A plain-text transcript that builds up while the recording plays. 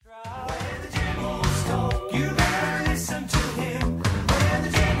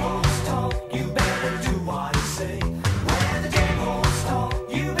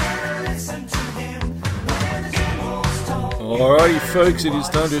Alrighty, folks, it is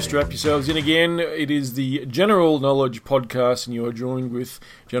time to strap yourselves in again. It is the General Knowledge Podcast, and you are joined with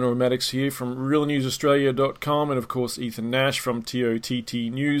General Maddox here from realnewsaustralia.com and, of course, Ethan Nash from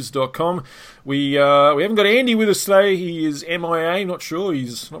tottnews.com. We haven't got Andy with us today. He is MIA, not sure.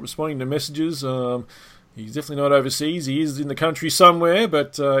 He's not responding to messages. He's definitely not overseas. He is in the country somewhere,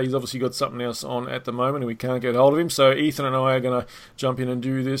 but he's obviously got something else on at the moment and we can't get hold of him. So Ethan and I are going to jump in and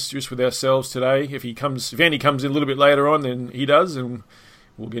do this just with ourselves today. If Andy comes in a little bit later on, then he does, and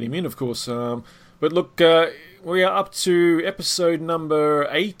we'll get him in, of course. But look, we are up to episode number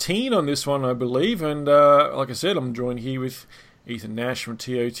 18 on this one, I believe. And like I said, I'm joined here with Ethan Nash from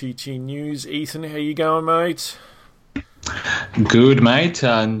TOTT News. Ethan, how you going, mate? Good, mate.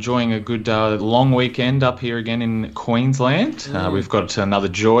 Enjoying a good long weekend up here again in Queensland. We've got another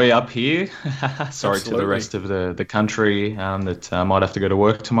Joy up here. Sorry Absolutely. To the rest of the country that might have to go to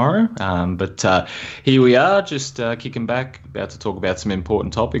work tomorrow. But here we are, just kicking back, about to talk about some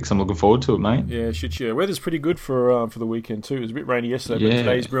important topics. I'm looking forward to it, mate. Yeah, shit, yeah. Weather's pretty good for the weekend too. It was a bit rainy yesterday, but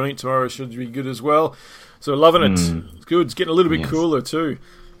today's brilliant. Tomorrow should be good as well. So loving it. It's good. It's getting a little bit cooler too.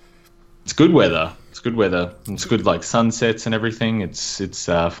 It's good weather. It's good weather. It's good, like sunsets and everything. It's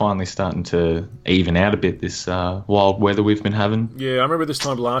finally starting to even out a bit, this wild weather we've been having. Yeah, I remember this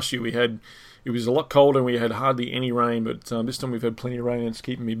time last year it was a lot colder and we had hardly any rain, but this time we've had plenty of rain and it's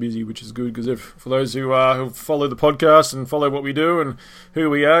keeping me busy, which is good, because for those who follow the podcast and follow what we do and who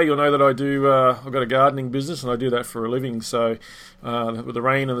we are, you'll know that I've got a gardening business and I do that for a living, so with the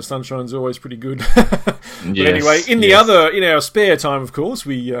rain and the sunshine is always pretty good. But anyway, in our spare time, of course,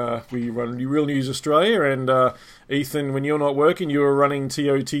 we run Real News Australia, and Ethan, when you're not working, you're running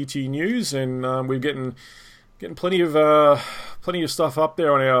TOTT News, and we're getting plenty of stuff up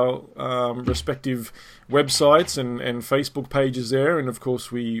there on our respective websites and Facebook pages there, and of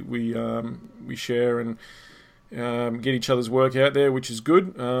course we share and get each other's work out there, which is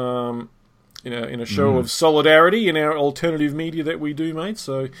good. In a show of solidarity in our alternative media that we do, mate.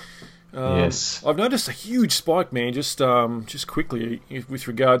 So yes, I've noticed a huge spike, man. Just quickly with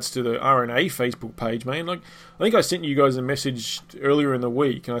regards to the RNA Facebook page, man. Like, I think I sent you guys a message earlier in the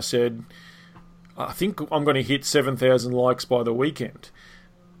week, and I said, I think I'm going to hit 7,000 likes by the weekend.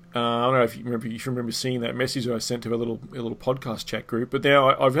 I don't know if you remember seeing that message that I sent to a little podcast chat group. But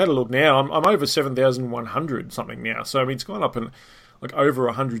now I've had a look now. I'm over 7,100 something now. So I mean, it's gone up and like over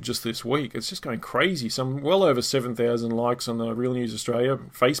 100 just this week. It's just going crazy. So I'm well over 7,000 likes on the Real News Australia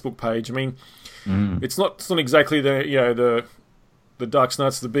Facebook page. I mean, it's not exactly the duck's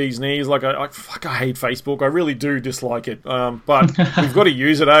nuts, the bee's knees. Like I hate Facebook. I really do dislike it. But we've got to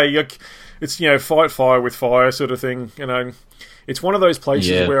use it. It's fight fire with fire sort of thing. It's one of those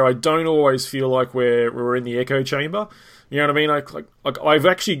places where I don't always feel like we're in the echo chamber. You know what I mean? Like I've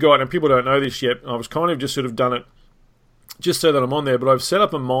actually got, and people don't know this yet, I was kind of just sort of done it just so that I'm on there, but I've set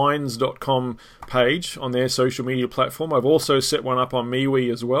up a Minds.com page on their social media platform. I've also set one up on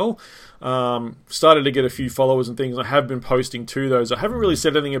MeWe as well. Started to get a few followers and things. I have been posting to those. I haven't really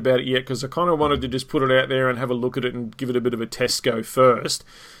said anything about it yet because I kind of wanted to just put it out there and have a look at it and give it a bit of a test go first,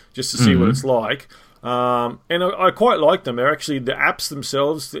 just to see what it's like. And I quite like them. They're actually, the apps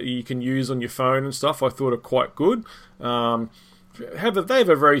themselves that you can use on your phone and stuff, I thought are quite good. They have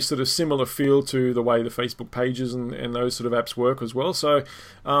a very sort of similar feel to the way the Facebook pages and those sort of apps work as well. So,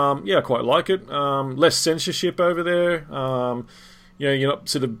 I quite like it. Less censorship over there. You're not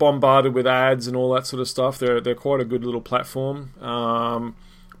sort of bombarded with ads and all that sort of stuff. They're quite a good little platform.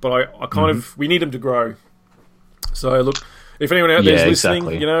 But I kind of, we need them to grow. So look, if anyone out there is listening,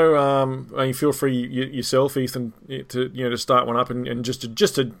 exactly. Feel free yourself, Ethan, to start one up and just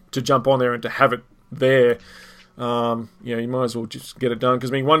to jump on there and to have it there. You might as well just get it done, because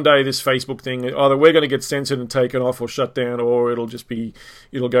I mean, one day this Facebook thing, either we're going to get censored and taken off or shut down, or it'll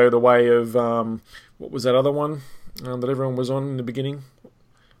go the way of what was that other one that everyone was on in the beginning?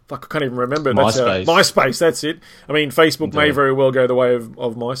 Fuck, I can't even remember. MySpace. MySpace, that's it. I mean, Facebook may very well go the way of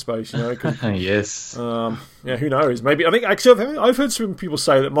MySpace, Yes. Who knows? Maybe, I think, actually, I've heard some people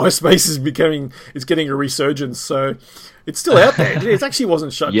say that MySpace is getting a resurgence, so it's still out there. It actually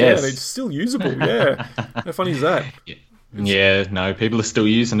wasn't shut down. It's still usable, yeah. How funny is that? Yeah, no, people are still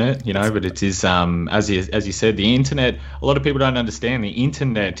using it, but it is, as you said, the internet, a lot of people don't understand the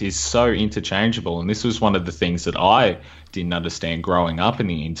internet is so interchangeable, and this was one of the things that I didn't understand growing up in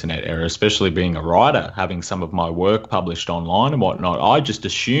the internet era, especially being a writer, having some of my work published online and whatnot. I just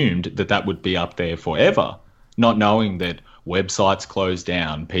assumed that would be up there forever, not knowing that websites close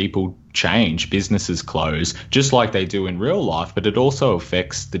down, people change, businesses close, just like they do in real life, but it also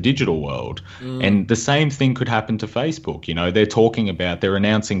affects the digital world. And the same thing could happen to Facebook. They're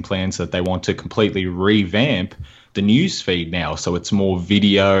announcing plans that they want to completely revamp the news feed now. So it's more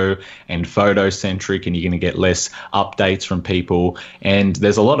video and photo centric, and you're going to get less updates from people. And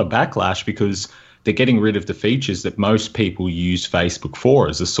there's a lot of backlash because they're getting rid of the features that most people use Facebook for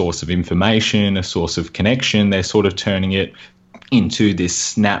as a source of information, a source of connection. They're sort of turning it into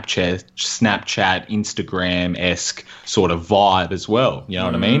this Snapchat, Instagram-esque sort of vibe as well. You know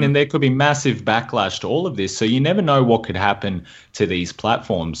what I mean? And there could be massive backlash to all of this. So you never know what could happen to these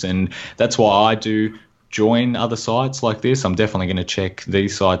platforms. And that's why I do join other sites like this. I'm definitely going to check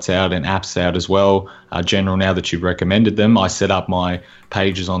these sites out and apps out as well. General, now that you've recommended them, I set up my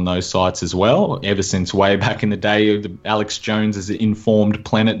pages on those sites as well, ever since way back in the day of Alex Jones's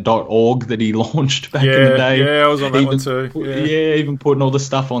informedplanet.org that he launched back in the day. Yeah, I was on that one too. Yeah, even putting all the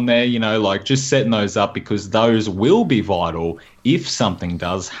stuff on there, you know, like just setting those up, because those will be vital if something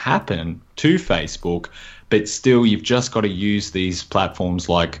does happen to Facebook. But still, you've just got to use these platforms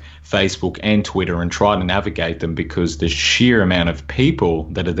like Facebook and Twitter and try to navigate them, because the sheer amount of people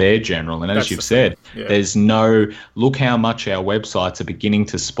that are there, General. And as you've said, there's look how much our websites are beginning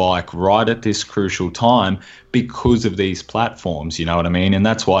to spike right at this crucial time because of these platforms, you know what I mean? And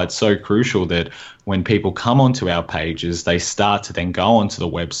that's why it's so crucial that when people come onto our pages, they start to then go onto the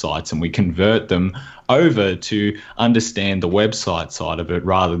websites and we convert them over to understand the website side of it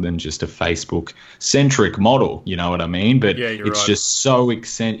rather than just a Facebook-centric model, you know what I mean? But it's just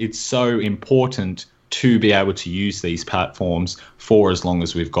it's so important to be able to use these platforms for as long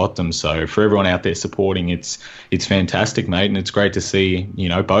as we've got them. So for everyone out there supporting, it's fantastic, mate, and it's great to see, you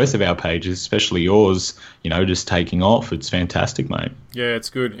know, both of our pages, especially yours, you know, just taking off. It's fantastic, mate. Yeah, it's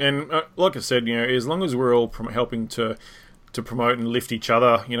good. And like I said, you know, as long as we're all helping to promote and lift each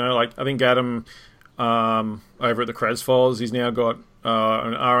other, you know, like I think Adam over at the Kraz Files, he's now got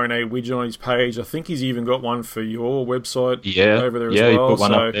an RNA widget on his page. I think he's even got one for your website over there as well. Yeah, he put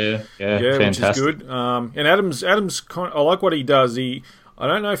one up there. Yeah, fantastic. Which is good. And Adam's kind of, I like what he does. I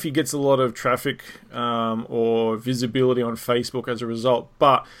don't know if he gets a lot of traffic or visibility on Facebook as a result,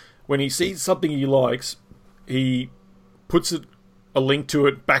 but when he sees something he likes, he puts a link to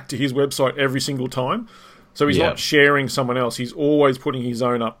it back to his website every single time. So he's not sharing someone else. He's always putting his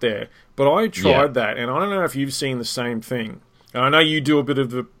own up there. But I tried that, and I don't know if you've seen the same thing. And I know you do a bit of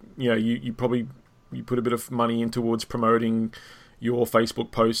the, you know, you put a bit of money in towards promoting your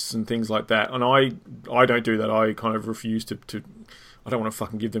Facebook posts and things like that. And I don't do that. I kind of refuse to I don't want to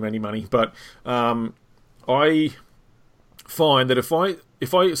fucking give them any money. But I find that if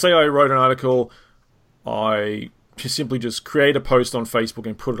I say I wrote an article, I simply just create a post on Facebook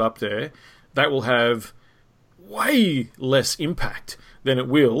and put it up there, that will have way less impact than it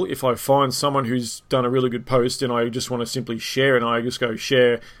will if I find someone who's done a really good post and I just want to simply share it, and I just go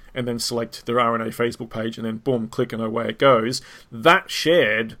share and then select the RNA Facebook page and then boom, click, and away it goes. That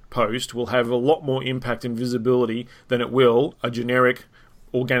shared post will have a lot more impact and visibility than it will a generic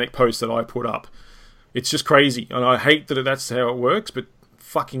organic post that I put up. It's just crazy, and I hate that that's how it works, but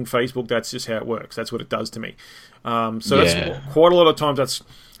fucking Facebook, that's just how it works. That's what it does to me. That's quite a lot of times.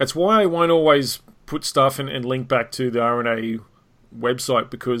 That's why I won't always put stuff and link back to the RNA website,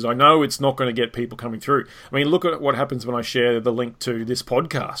 because I know it's not going to get people coming through. I mean, look at what happens when I share the link to this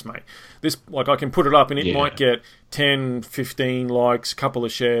podcast, mate. I can put it up and it might get 10, 15 likes, a couple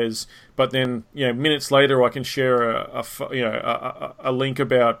of shares, but then, you know, minutes later I can share a link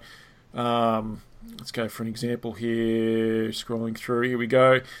about let's go for an example here. Scrolling through, here we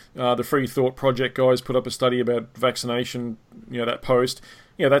go. The Free Thought Project guys put up a study about vaccination, you know, that post.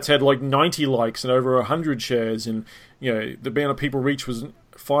 You know, that's had like 90 likes and over 100 shares, and you know, the amount of people reached was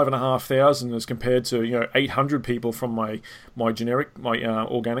 5,500 as compared to, you know, 800 people from my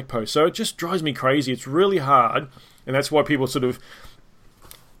organic post. So it just drives me crazy. It's really hard, and that's why people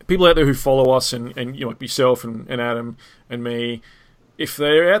out there who follow us and you know, like yourself and Adam and me, if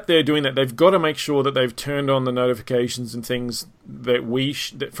they're out there doing that, they've got to make sure that they've turned on the notifications and things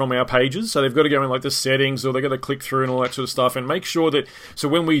that from our pages. So they've got to go in like the settings, or they've got to click through and all that sort of stuff, and make sure that, so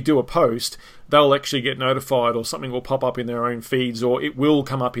when we do a post, they'll actually get notified, or something will pop up in their own feeds, or it will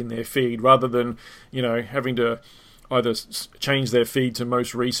come up in their feed, rather than, you know, having to either change their feed to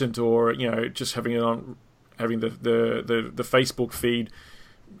most recent, or, you know, just having the Facebook feed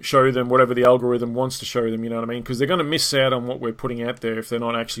show them whatever the algorithm wants to show them, you know what I mean? Because they're going to miss out on what we're putting out there if they're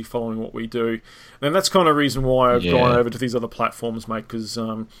not actually following what we do. And that's kind of the reason why I've gone over to these other platforms, mate, because,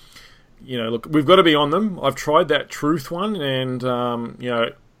 you know, look, we've got to be on them. I've tried that Truth one, and, you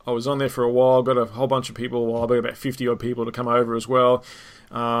know, I was on there for a while, got a whole bunch of people, about 50-odd people to come over as well.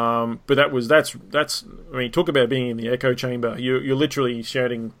 But that's I mean, talk about being in the echo chamber. You're literally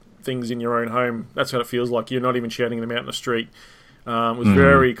shouting things in your own home. That's what it feels like. You're not even shouting them out in the street. Was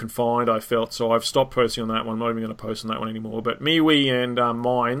very confined, I felt, so I've stopped posting on that one. I'm not even going to post on that one anymore. But MeWe and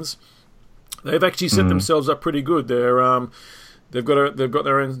Minds, they've actually set themselves up pretty good. They've got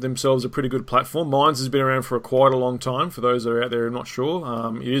themselves a pretty good platform. Minds has been around for quite a long time. For those that are out there who are not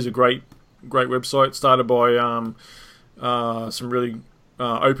sure, it is a great website started by some really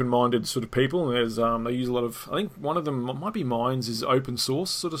open-minded sort of people. And there's they use a lot of, I think one of them might be Minds is open source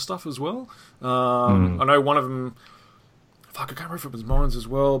sort of stuff as well. I know one of them. Fuck, I can't remember if it was Minds as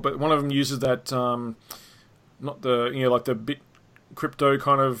well, but one of them uses that, not the, like the bit crypto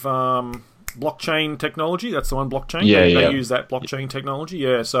kind of blockchain technology. That's the one, blockchain. They use that blockchain technology.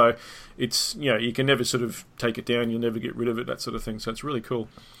 Yeah, so it's, you can never sort of take it down. You'll never get rid of it, that sort of thing. So it's really cool.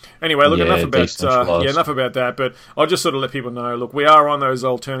 Anyway, look, enough about that. But I'll just sort of let people know. Look, we are on those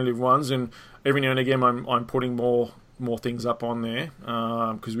alternative ones, and every now and again, I'm putting more things up on there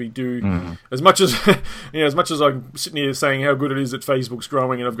because we do as much as as much as I'm sitting here saying how good it is that Facebook's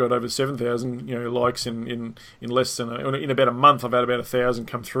growing and I've got over 7,000 likes in less than in about a month. I've had about 1,000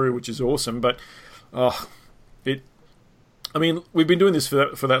 come through, which is awesome. But we've been doing this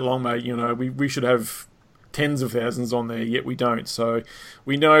for that long, mate. We should have tens of thousands on there, yet we don't. So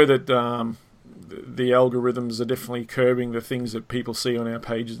we know that the algorithms are definitely curbing the things that people see on our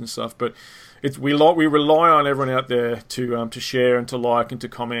pages and stuff, but we rely on everyone out there to share and to like and to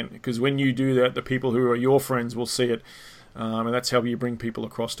comment, because when you do that, the people who are your friends will see it, and that's how you bring people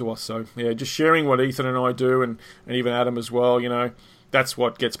across to us. So yeah, just sharing what Ethan and I do, and even Adam as well. That's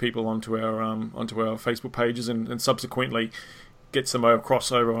what gets people onto our Facebook pages, and subsequently gets them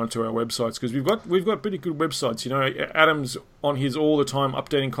crossover onto our websites, because we've got pretty good websites. Adam's on his all the time,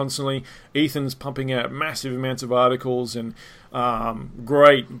 updating constantly. Ethan's pumping out massive amounts of articles and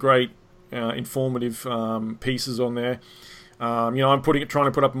great informative pieces on there. I'm trying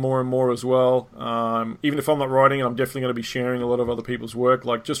to put up more and more as well. Even if I'm not writing it, I'm definitely going to be sharing a lot of other people's work.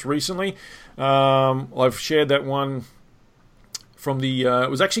 Like just recently, I've shared that one from the it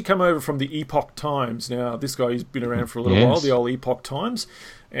was actually come over from the Epoch Times. Now this guy's been around for a little while, the old Epoch Times,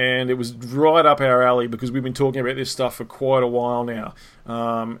 and it was right up our alley because we've been talking about this stuff for quite a while now.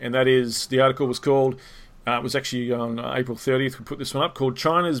 And that is, the article was called, it was actually on April 30th, we put this one up, called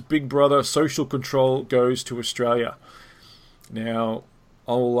China's Big Brother Social Control Goes to Australia. Now,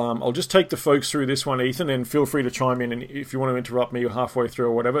 I'll just take the folks through this one, Ethan, and feel free to chime in, and if you want to interrupt me halfway through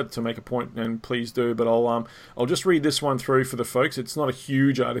or whatever to make a point, then please do. But I'll just read this one through for the folks. It's not a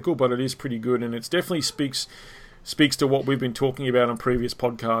huge article, but it is pretty good, and it definitely speaks to what we've been talking about on previous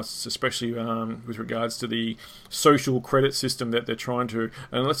podcasts, especially with regards to the social credit system that they're trying to.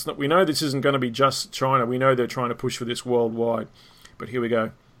 And we know this isn't going to be just China. We know they're trying to push for this worldwide. But here we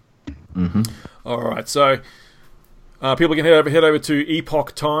go. All right, so people can head over to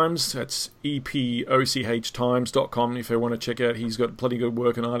Epoch Times. That's epochtimes.com if they want to check out. He's got plenty good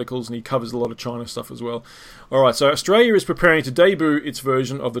work and articles, and he covers a lot of China stuff as well. All right, so Australia is preparing to debut its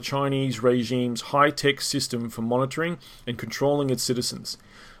version of the Chinese regime's high-tech system for monitoring and controlling its citizens.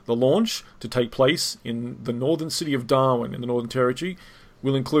 The launch, to take place in the northern city of Darwin in the Northern Territory,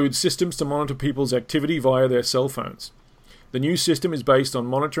 will include systems to monitor people's activity via their cell phones. The new system is based on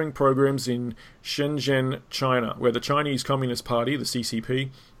monitoring programs in Shenzhen, China, where the Chinese Communist Party, the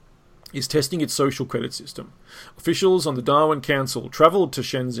CCP, is testing its social credit system. Officials on the Darwin Council travelled to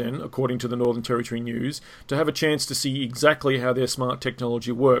Shenzhen, according to the Northern Territory News, to have a chance to see exactly how their smart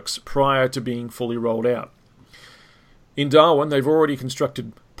technology works prior to being fully rolled out. In Darwin, they've already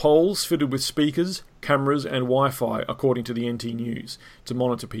constructed poles fitted with speakers, cameras and Wi-Fi, according to the NT News, to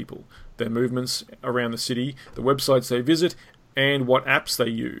monitor people, their movements around the city, the websites they visit, and what apps they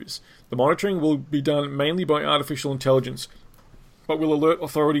use. The monitoring will be done mainly by artificial intelligence, but will alert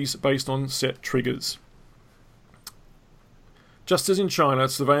authorities based on set triggers. Just as in China,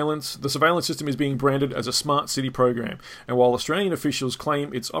 the surveillance system is being branded as a smart city program, and while Australian officials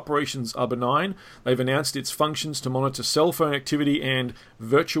claim its operations are benign, they've announced its functions to monitor cell phone activity and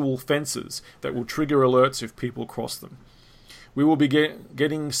virtual fences that will trigger alerts if people cross them. We will be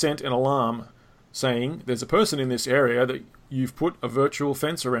getting sent an alarm saying there's a person in this area that you've put a virtual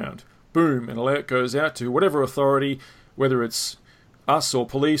fence around. Boom, an alert goes out to whatever authority, whether it's us or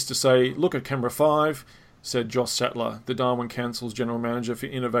police, to say, look at camera 5, said Josh Sattler, the Darwin Council's General Manager for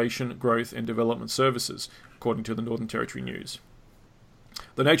Innovation, Growth and Development Services, according to the Northern Territory News.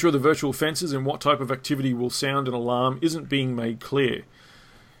 The nature of the virtual fences and what type of activity will sound an alarm isn't being made clear,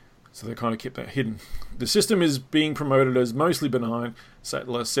 so they kind of kept that hidden. The system is being promoted as mostly benign.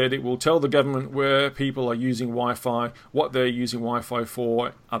 Sattler said it will tell the government where people are using Wi-Fi, what they're using Wi-Fi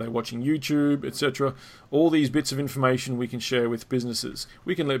for, are they watching YouTube, etc. All these bits of information we can share with businesses.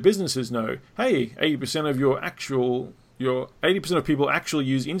 We can let businesses know, hey, 80% of your your 80% of people actually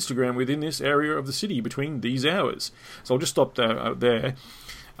use Instagram within this area of the city between these hours. So I'll just stop there.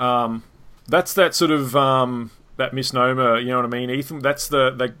 That's that sort of that misnomer, you know what I mean, Ethan? That's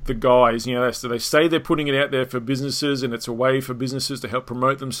the guys, you know, they say they're putting it out there for businesses, and it's a way for businesses to help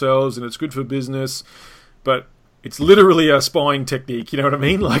promote themselves, and it's good for business, but it's literally a spying technique, you know what I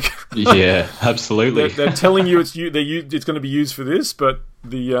mean? Like, yeah, absolutely. they're telling you it's going to be used for this, but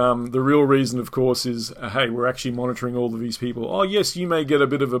the real reason, of course, is hey, we're actually monitoring all of these people. Oh, yes, you may get a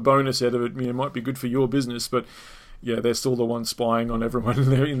bit of a bonus out of it. You know, it might be good for your business, but yeah, they're still the ones spying on everyone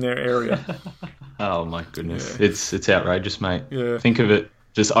in their area. Oh my goodness, yeah. It's outrageous, mate. Yeah. Think of it.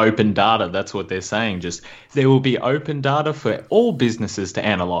 Just open data, that's what they're saying. Just there will be open data for all businesses to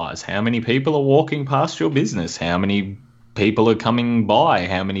analyse. How many people are walking past your business? How many people are coming by?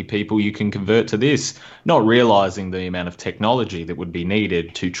 How many people you can convert to this? Not realising the amount of technology that would be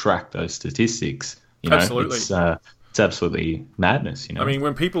needed to track those statistics. You know, absolutely. It's absolutely madness, you know. I mean,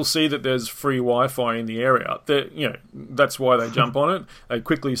 when people see that there's free Wi-Fi in the area, you know, that's why they jump on it. They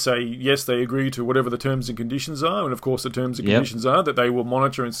quickly say, yes, they agree to whatever the terms and conditions are. And, of course, the terms and conditions are that they will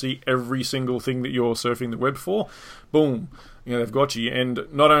monitor and see every single thing that you're surfing the web for. Boom. You know, they've got you.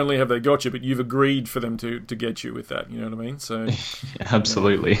 And not only have they got you, but you've agreed for them to get you with that. You know what I mean? So,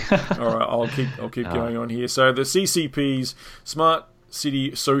 absolutely. All right, I'll keep going on here. So the CCP's Smart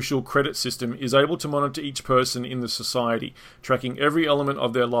City Social Credit System is able to monitor each person in the society, tracking every element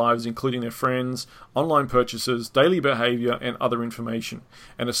of their lives, including their friends, online purchases, daily behaviour, and other information,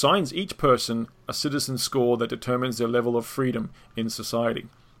 and assigns each person a citizen score that determines their level of freedom in society.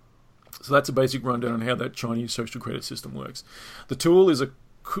 So that's a basic rundown on how that Chinese social credit system works. The tool is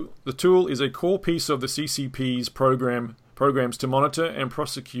a core piece of the CCP's programs to monitor and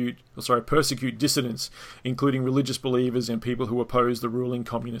persecute dissidents, including religious believers and people who oppose the ruling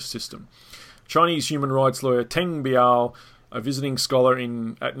communist system. Chinese human rights lawyer Teng Biao, a visiting scholar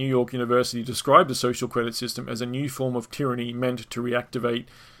at New York University, described the social credit system as a new form of tyranny meant to reactivate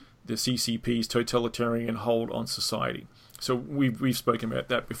the CCP's totalitarian hold on society. So we've spoken about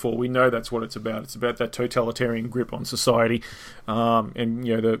that before. We know that's what it's about. It's about that totalitarian grip on society, and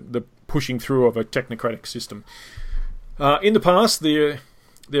you know the pushing through of a technocratic system. In the past, there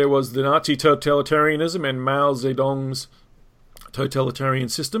was the Nazi totalitarianism and Mao Zedong's totalitarian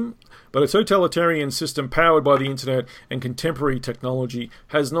system, but a totalitarian system powered by the internet and contemporary technology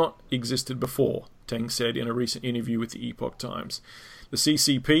has not existed before, Teng said in a recent interview with the Epoch Times. The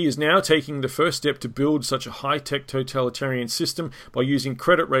CCP is now taking the first step to build such a high-tech totalitarian system by using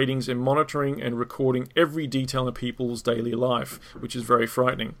credit ratings and monitoring and recording every detail of people's daily life, which is very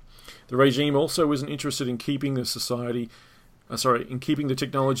frightening. The regime also isn't interested in keeping the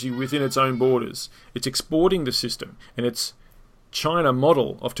technology within its own borders. It's exporting the system and its China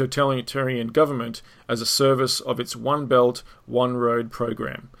model of totalitarian government as a service of its One Belt, One Road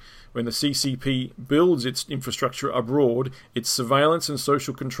program. When the CCP builds its infrastructure abroad, its surveillance and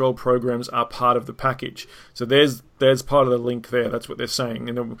social control programs are part of the package. So there's part of the link there. That's what they're saying.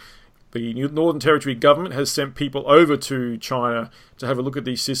 And the Northern Territory government has sent people over to China to have a look at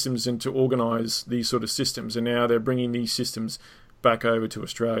these systems and to organise these sort of systems. And now they're bringing these systems back over to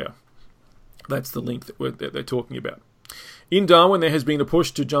Australia. That's the link that they're talking about. In Darwin, there has been a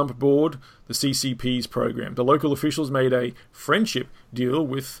push to jump aboard the CCP's program. The local officials made a friendship deal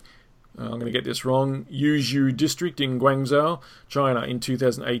with, I'm going to get this wrong, Yuzhou District in Guangzhou, China in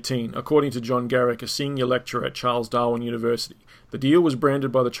 2018, according to John Garrick, a senior lecturer at Charles Darwin University. The deal was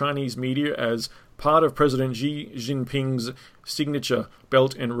branded by the Chinese media as part of President Xi Jinping's signature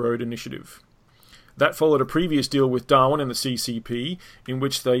Belt and Road Initiative. That followed a previous deal with Darwin and the CCP, in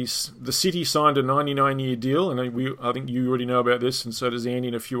which the city signed a 99-year deal, and I think you already know about this, and so does Andy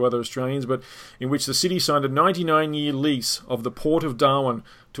and a few other Australians, but in which the city signed a 99-year lease of the Port of Darwin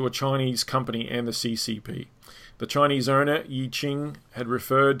to a Chinese company and the CCP. The Chinese owner, Yi Qing, had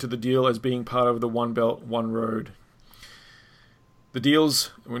referred to the deal as being part of the One Belt, One Road. The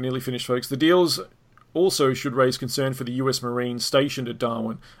deals, we're nearly finished, folks, the deals also should raise concern for the US Marines stationed at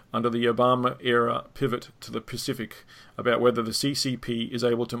Darwin under the Obama-era pivot to the Pacific about whether the CCP is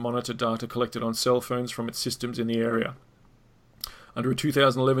able to monitor data collected on cell phones from its systems in the area. Under a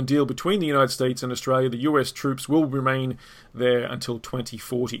 2011 deal between the United States and Australia, the US troops will remain there until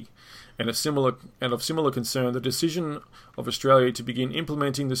 2040. And of similar concern, the decision of Australia to begin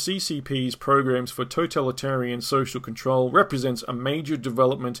implementing the CCP's programs for totalitarian social control represents a major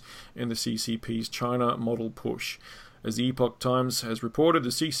development in the CCP's China model push. As the Epoch Times has reported, the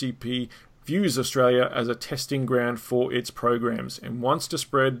CCP views Australia as a testing ground for its programs and wants to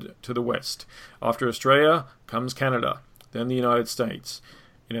spread to the West. After Australia comes Canada, then the United States,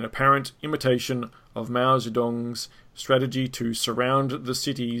 in an apparent imitation of Mao Zedong's strategy to surround the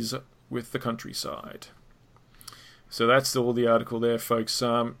cities with the countryside. So that's all the article there, folks.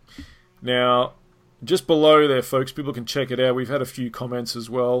 Now, just below there, folks, people can check it out. We've had a few comments as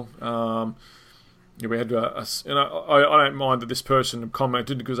well. We had, and I don't mind that this person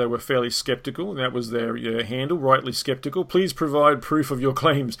commented because they were fairly sceptical, and that was their handle, rightly sceptical. Please provide proof of your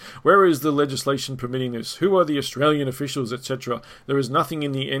claims. Where is the legislation permitting this? Who are the Australian officials, etc.? There is nothing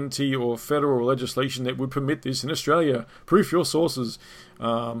in the NT or federal legislation that would permit this in Australia. Proof your sources.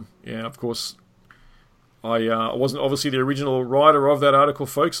 Of course, I wasn't obviously the original writer of that article,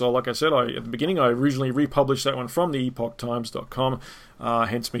 folks. So like I said, at the beginning, I originally republished that one from the epochtimes.com,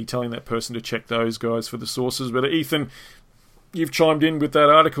 hence me telling that person to check those guys for the sources. But Ethan, you've chimed in with that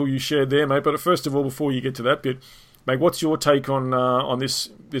article you shared there, mate. But first of all, before you get to that bit, mate, what's your take on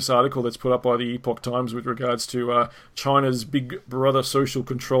this article that's put up by the Epoch Times with regards to China's Big Brother social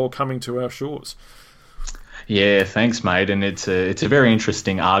control coming to our shores? Yeah, thanks, mate. And it's a very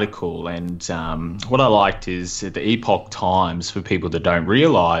interesting article. And what I liked is the Epoch Times, for people that don't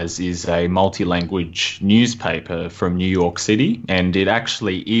realise, is a multi-language newspaper from New York City, and it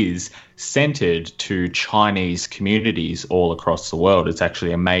actually is centred to Chinese communities all across the world. It's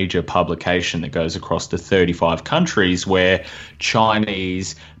actually a major publication that goes across to 35 countries where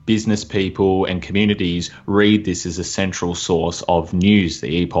Chinese business people and communities read this as a central source of news, the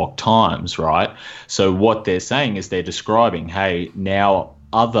Epoch Times, right? So what they're saying is they're describing, hey, now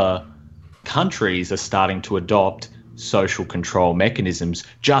other countries are starting to adopt social control mechanisms,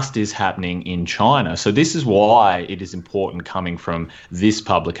 just is happening in China. So this is why it is important coming from this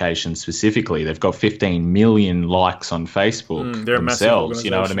publication specifically. They've got 15 million likes on Facebook themselves. You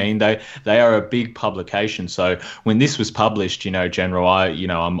know what I mean? They are a big publication. So when this was published, General,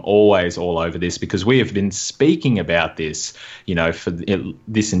 I'm always all over this because we have been speaking about this, for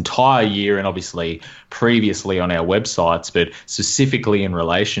this entire year, and obviously previously on our websites, but specifically in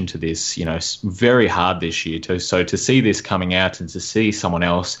relation to this, very hard this year. So to see this coming out and to see someone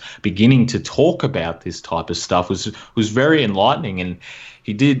else beginning to talk about this type of stuff was very enlightening. And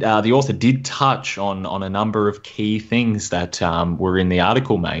the author did touch on a number of key things that were in the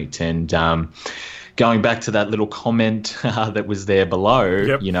article, mate. And going back to that little comment that was there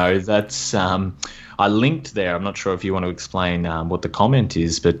below, yep. That's I linked there. I'm not sure if you want to explain what the comment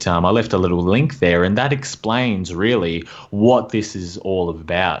is, but I left a little link there, and that explains really what this is all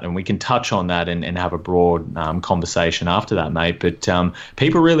about. And we can touch on that and have a broad conversation after that, mate. But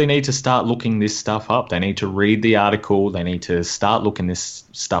people really need to start looking this stuff up. They need to read the article. They need to start looking this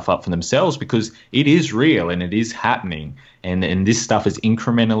stuff up for themselves because it is real and it is happening. And this stuff is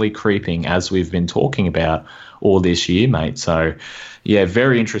incrementally creeping, as we've been talking about all this year, mate. So, yeah,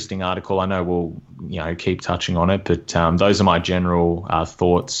 very interesting article. I know we'll keep touching on it, but those are my general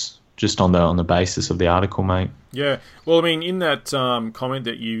thoughts just on the basis of the article, mate. Yeah, well, I mean, in that comment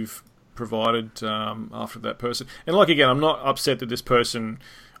that you've provided after that person, and again, I'm not upset that this person.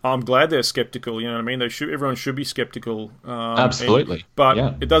 I'm glad they're skeptical. You know what I mean? Everyone should be skeptical. Absolutely, but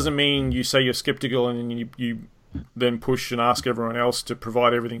it doesn't mean you say you're skeptical and you then push and ask everyone else to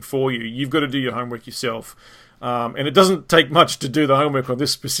provide everything for you. You've got to do your homework yourself. And it doesn't take much to do the homework on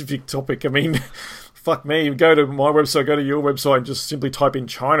this specific topic. I mean, fuck me, go to my website, go to your website and just simply type in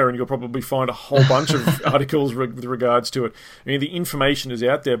China and you'll probably find a whole bunch of articles with regards to it. I mean, the information is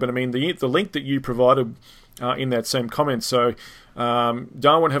out there, but I mean, the link that you provided in that same comment. So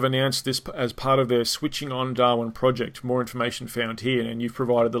Darwin have announced this as part of their Switching on Darwin project. More information found here, and you've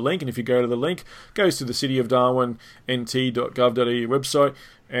provided the link. And if you go to the link, it goes to the City of Darwin, nt.gov.au website,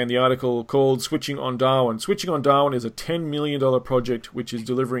 and the article called Switching on Darwin. Switching on Darwin is a $10 million project which is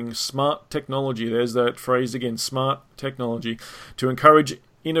delivering smart technology. There's that phrase again, smart technology, to encourage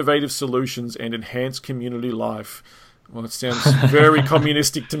innovative solutions and enhance community life. Well, it sounds very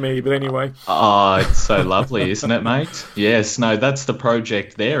communistic to me, but anyway. Oh, it's so lovely, isn't it, mate? Yes, no, that's the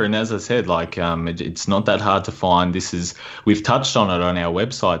project there. And as I said, it's not that hard to find. We've touched on it on our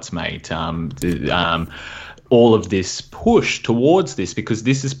websites, mate. All of this push towards this, because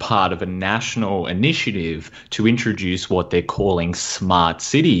this is part of a national initiative to introduce what they're calling smart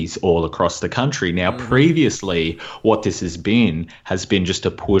cities all across the country. Now, previously, what this has been just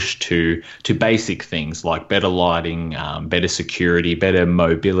a push to basic things like better lighting, better security, better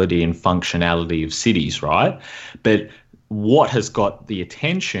mobility and functionality of cities, right? But what has got the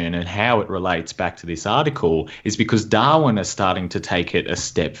attention and how it relates back to this article is because Darwin are starting to take it a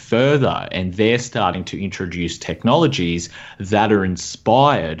step further, and they're starting to introduce technologies that are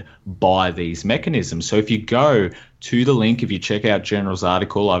inspired by these mechanisms. So if you go to the link, if you check out General's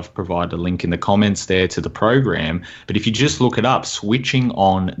article, I've provided a link in the comments there to the program, but if you just look it up, Switching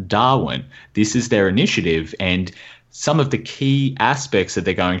on Darwin, this is their initiative, and some of the key aspects that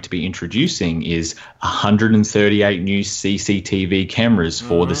they're going to be introducing is 138 new CCTV cameras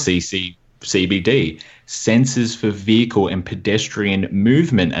for the CBD, sensors for vehicle and pedestrian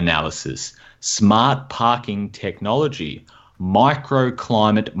movement analysis, smart parking technology,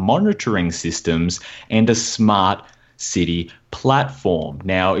 microclimate monitoring systems, and a smart city platform.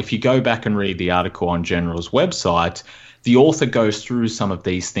 Now, if you go back and read the article on General's website, the author goes through some of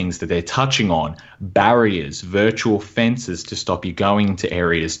these things that they're touching on: barriers, virtual fences to stop you going into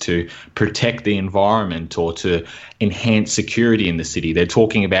areas to protect the environment or to enhance security in the city. They're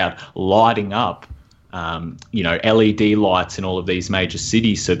talking about lighting up, LED lights in all of these major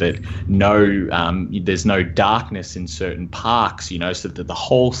cities so that there's no darkness in certain parks, so that the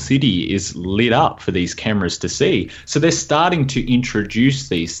whole city is lit up for these cameras to see. So they're starting to introduce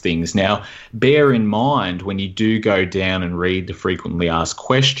these things. Now, bear in mind, when you do go down and read the frequently asked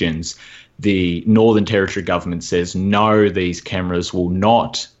questions, the Northern Territory government says, no, these cameras will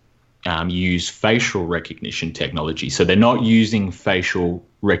not use facial recognition technology. So they're not using facial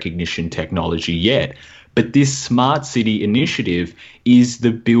recognition technology yet. But this smart city initiative is the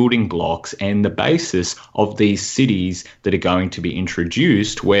building blocks and the basis of these cities that are going to be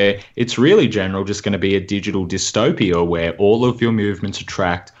introduced, where it's really, General, just going to be a digital dystopia where all of your movements are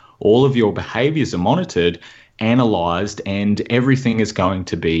tracked, all of your behaviors are monitored, analyzed, and everything is going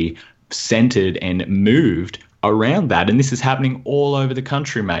to be centered and moved around that. And this is happening all over the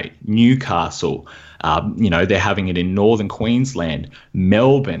country, mate. Newcastle, they're having it in northern Queensland,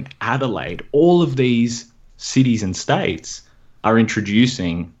 Melbourne, Adelaide. All of these cities and states are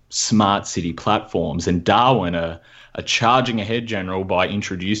introducing smart city platforms, and Darwin are charging ahead, General, by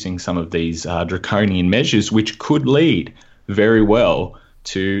introducing some of these draconian measures, which could lead very well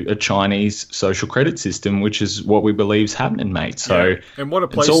to a Chinese social credit system, which is what we believe is happening, mate. So and what a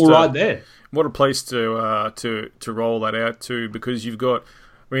place it's all right there. What a place to roll that out to, because you've got,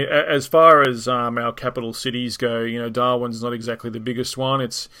 as far as our capital cities go, Darwin's not exactly the biggest one.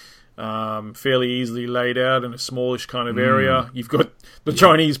 It's fairly easily laid out in a smallish kind of area. You've got the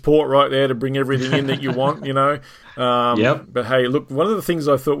Chinese port right there to bring everything in that you want, But hey, look, one of the things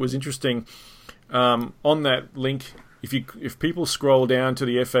I thought was interesting on that link, if people scroll down to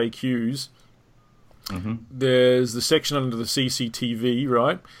the FAQs, there's the section under the CCTV,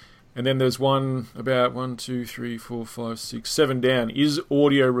 right? And then there's one about 1, 2, 3, 4, 5, 6, 7 down. Is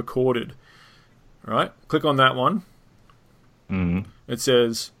audio recorded? Right? Click on that one. It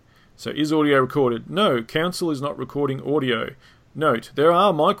says, so is audio recorded? No, council is not recording audio. Note, there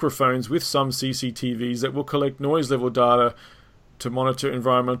are microphones with some CCTVs that will collect noise level data to monitor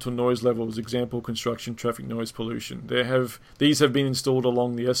environmental noise levels, example, construction, traffic noise, pollution. These have been installed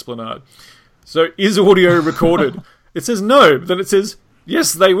along the esplanade. So is audio recorded? It says no, but then it says,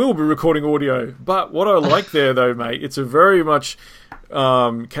 yes, they will be recording audio. But what I like there, though, mate, it's a very much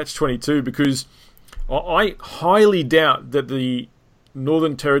catch-22, because I highly doubt that the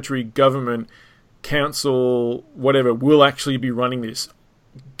Northern Territory government, council, whatever, will actually be running this.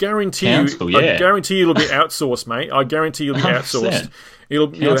 I guarantee you it'll be outsourced, mate. I guarantee you'll be outsourced.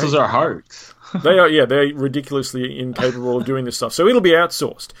 Councils are a hoax. They're ridiculously incapable of doing this stuff. So it'll be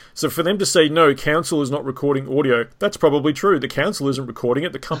outsourced. So for them to say, no, council is not recording audio, that's probably true. The council isn't recording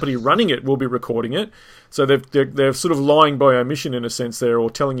it. The company running it will be recording it. So they're sort of lying by omission in a sense there, or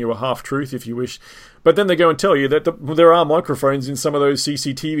telling you a half-truth if you wish. But then they go and tell you that there are microphones in some of those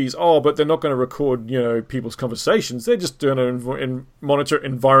CCTVs. Oh, but they're not going to record, people's conversations. They're just going to monitor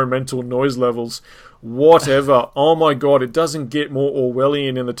environmental noise levels. Whatever. Oh my God, it doesn't get more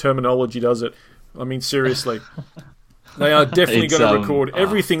Orwellian in the terminology, does it? I mean, seriously. They are definitely going to record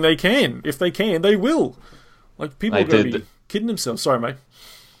everything they can. If they can, they will. Like, people are going to be kidding themselves. Sorry, mate.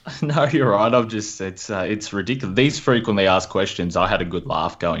 No, you're right. It's ridiculous. These frequently asked questions, I had a good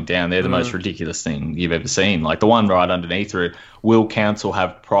laugh going down. They're the most ridiculous thing you've ever seen. Like the one right underneath it, will council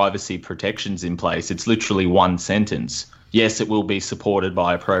have privacy protections in place? It's literally one sentence. yes, it will be supported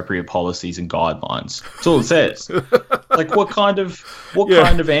by appropriate policies and guidelines. That's all it says. Like, what kind of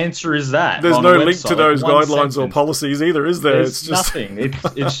answer is that? There's on no a link website? to those One guidelines or sentence. policies either, is there? There's It's just nothing.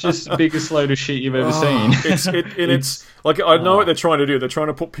 It's just the biggest load of shit you've ever seen. it's like, I know what they're trying to do. They're trying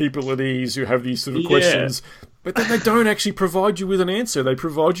to put people at ease who have these sort of questions, but then they don't actually provide you with an answer. They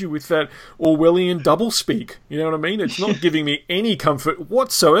provide you with that Orwellian doublespeak. You know what I mean? It's not giving me any comfort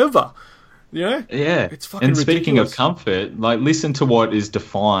whatsoever. Yeah, it's fucking and speaking ridiculous. of comfort, like, listen to what is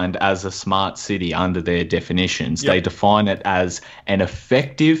defined as a smart city under their definitions. Yep. They define it as an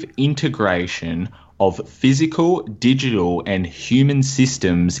effective integration of physical, digital, and human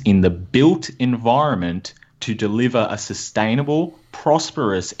systems in the built environment to deliver a sustainable,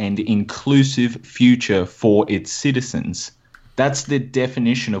 prosperous, and inclusive future for its citizens. That's the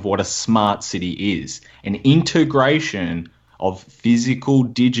definition of what a smart city is: an integration of physical,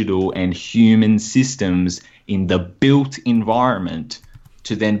 digital, and human systems in the built environment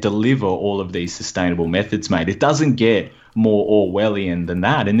to then deliver all of these sustainable methods, mate. It doesn't get more Orwellian than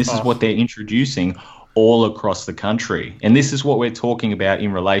that. And this is what they're introducing all across the country. And this is what we're talking about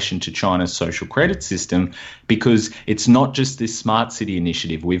in relation to China's social credit system, because it's not just this smart city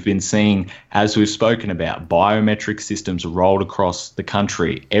initiative. We've been seeing, as we've spoken about, biometric systems rolled across the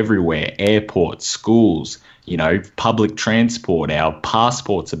country everywhere: airports, schools, public transport. Our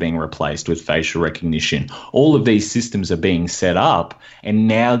passports are being replaced with facial recognition. All of these systems are being set up, and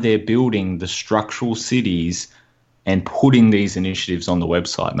now they're building the structural cities and putting these initiatives on the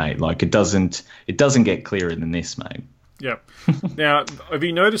website, mate. Like, it doesn't get clearer than this, mate. Yeah. Now, have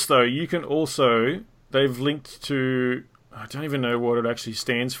you noticed, though, you can also, they've linked to, I don't even know what it actually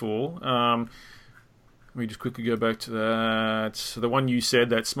stands for. Let me just quickly go back to that. So the one you said,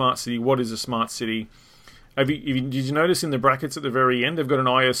 that smart city, what is a smart city? Did you notice in the brackets at the very end, they've got an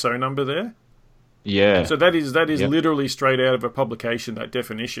ISO number there? Yeah. So that is Yep. literally straight out of a publication, that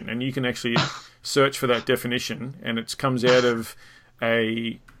definition, and you can actually search for that definition, and it comes out of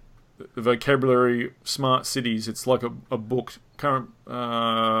a vocabulary smart cities. It's like a book. Current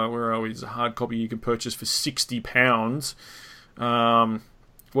where are we? It's a hard copy you can purchase for £60.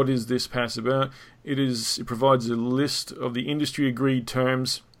 What is this pass about? It provides a list of the industry agreed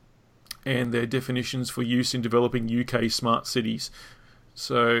terms and their definitions for use in developing UK smart cities.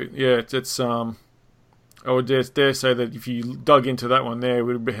 So yeah, it's I would dare say that if you dug into that one there, it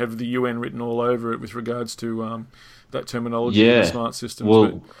would have the UN written all over it with regards to that terminology of the smart systems.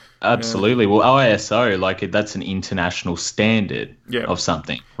 Well, absolutely. Well, ISO, that's an international standard of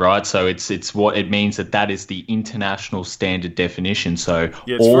something, right? So it's what it means, that is the international standard definition. So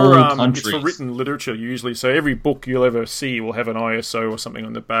it's all countries, it's for written literature usually. So every book you'll ever see will have an ISO or something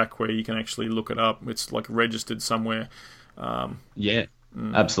on the back where you can actually look it up. It's like registered somewhere.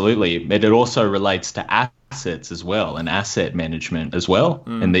 Absolutely. But it also relates to assets as well, and asset management as well.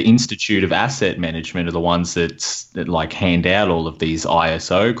 And the Institute of Asset Management are the ones that hand out all of these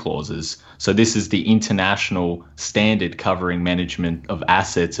ISO clauses. So this is the international standard covering management of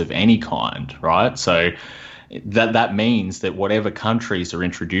assets of any kind, right? So that means that whatever countries are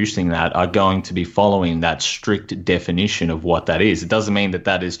introducing that are going to be following that strict definition of what that is. It doesn't mean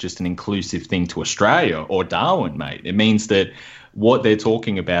that is just an inclusive thing to Australia or Darwin, mate. It means that what they're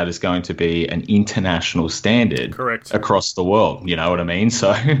talking about is going to be an international standard across the world. You know what I mean?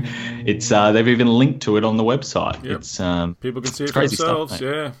 So it's they've even linked to it on the website. Yep. It's people can see it for crazy themselves.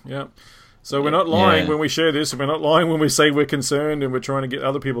 stuff, Yeah. So we're not lying when we share this. We're not lying when we say we're concerned and we're trying to get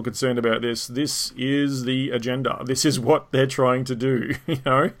other people concerned about this. This is the agenda. This is what they're trying to do.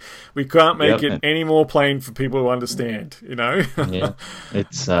 We can't make it any more plain for people to understand.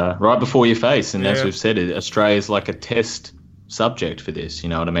 It's right before your face, and as we've said, Australia's like a test subject for this, you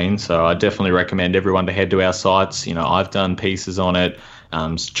know what I mean? So I definitely recommend everyone to head to our sites. I've done pieces on it.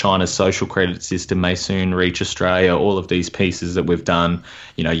 China's social credit system may soon reach Australia. All of these pieces that we've done.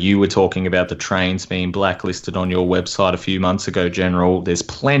 You were talking about the trains being blacklisted on your website a few months ago, General. There's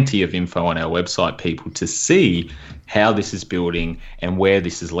plenty of info on our website, people, to see how this is building and where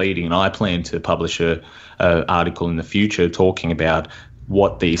this is leading. And I plan to publish a article in the future talking about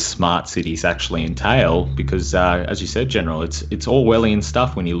what these smart cities actually entail, because as you said, General, it's Orwellian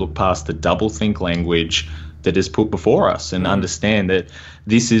stuff when you look past the doublethink language that is put before us and understand that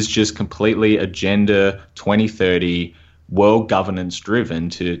this is just completely Agenda 2030 world governance driven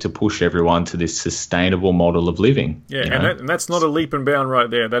to push everyone to this sustainable model of living. And that's not a leap and bound right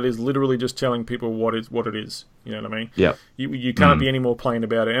there. That is literally just telling people what it is. You know what I mean? Yeah. You can't be any more plain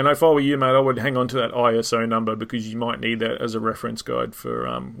about it. And if I were you, mate, I would hang on to that ISO number, because you might need that as a reference guide for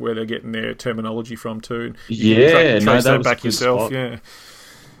where they're getting their terminology from too. You can trace that back yourself. Spot.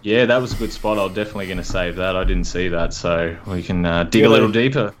 Yeah, that was a good spot. I'm definitely going to save that. I didn't see that, so we can dig a little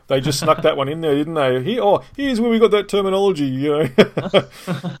deeper. They just snuck that one in there, didn't they? Here's where we got that terminology, Yeah.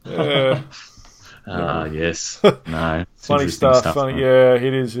 Yes. No. Funny stuff. Funny, yeah,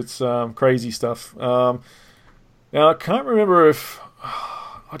 it is. It's crazy stuff. Now, I can't remember if...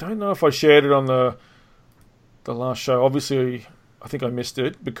 I don't know if I shared it on the last show. Obviously, I think I missed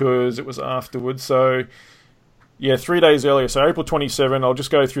it because it was afterwards. So... yeah, 3 days earlier, so April 27. I'll just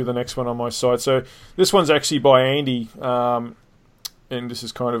go through the next one on my site. So this one's actually by Andy, and this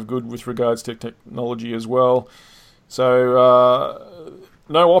is kind of good with regards to technology as well. So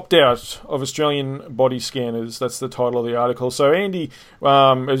no opt-out of Australian body scanners. That's the title of the article. So Andy,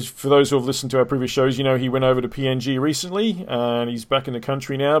 as for those who have listened to our previous shows, he went over to PNG recently, and he's back in the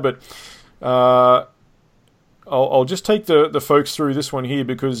country now. But I'll just take the folks through this one here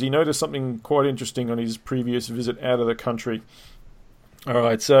because he noticed something quite interesting on his previous visit out of the country. All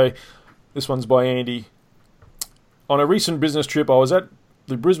right, so this one's by Andy. On a recent business trip, I was at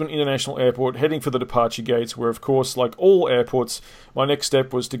the Brisbane International Airport heading for the departure gates where, of course, like all airports, my next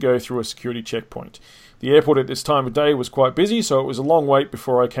step was to go through a security checkpoint. The airport at this time of day was quite busy, so it was a long wait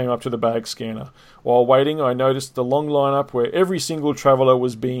before I came up to the bag scanner. While waiting, I noticed the long lineup where every single traveller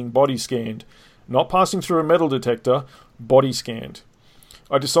was being body scanned. Not passing through a metal detector, body scanned.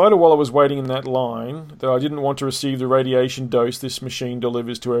 I decided while I was waiting in that line that I didn't want to receive the radiation dose this machine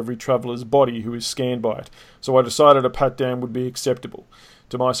delivers to every traveller's body who is scanned by it, so I decided a pat-down would be acceptable.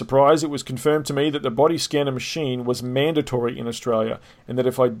 To my surprise, it was confirmed to me that the body scanner machine was mandatory in Australia, and that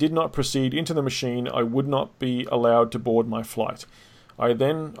if I did not proceed into the machine, I would not be allowed to board my flight. I had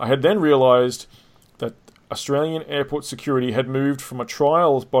then realised that Australian airport security had moved from a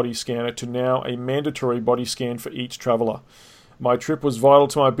trial body scanner to now a mandatory body scan for each traveller. My trip was vital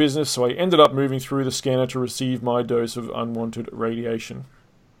to my business, so I ended up moving through the scanner to receive my dose of unwanted radiation.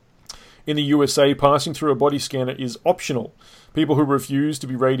 In the USA, passing through a body scanner is optional. People who refuse to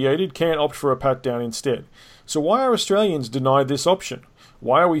be radiated can opt for a pat-down instead. So why are Australians denied this option?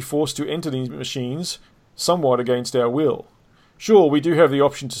 Why are we forced to enter these machines somewhat against our will? Sure, we do have the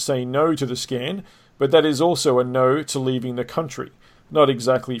option to say no to the scan, but that is also a no to leaving the country. Not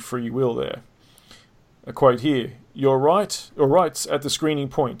exactly free will there. A quote here. Your rights at the screening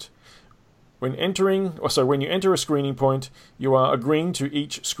point. When you enter a screening point, you are agreeing to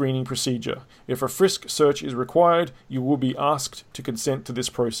each screening procedure. If a frisk search is required, you will be asked to consent to this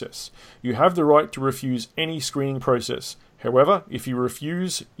process. You have the right to refuse any screening process. However, if you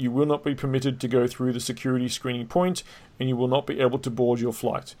refuse, you will not be permitted to go through the security screening point, and you will not be able to board your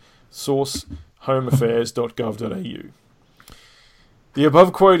flight. Source: homeaffairs.gov.au. The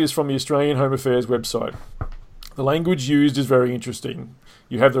above quote is from the Australian Home Affairs website. The language used is very interesting.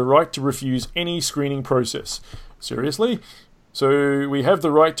 You have the right to refuse any screening process. Seriously? So we have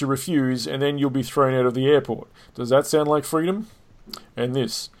the right to refuse and then you'll be thrown out of the airport. Does that sound like freedom? And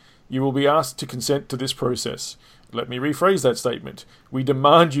this. You will be asked to consent to this process. Let me rephrase that statement. We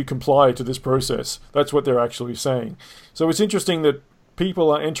demand you comply to this process. That's what they're actually saying. So it's interesting that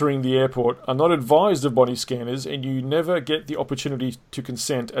people are entering the airport are not advised of body scanners, and you never get the opportunity to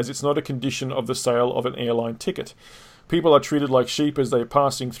consent as it's not a condition of the sale of an airline ticket. People are treated like sheep as they're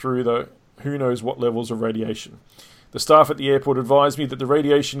passing through the who knows what levels of radiation. The staff at the airport advised me that the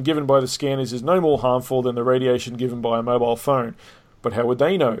radiation given by the scanners is no more harmful than the radiation given by a mobile phone. But how would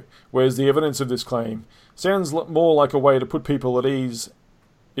they know? Where's the evidence of this claim? Sounds more like a way to put people at ease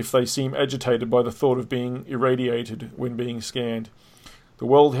if they seem agitated by the thought of being irradiated when being scanned. The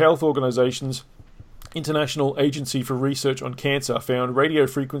World Health Organization's International Agency for Research on Cancer found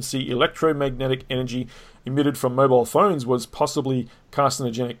radiofrequency electromagnetic energy emitted from mobile phones was possibly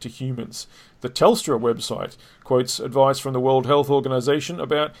carcinogenic to humans. The Telstra website quotes advice from the World Health Organization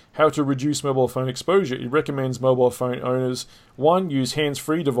about how to reduce mobile phone exposure. It recommends mobile phone owners 1. Use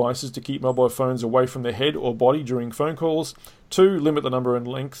hands-free devices to keep mobile phones away from the head or body during phone calls. 2. Limit the number and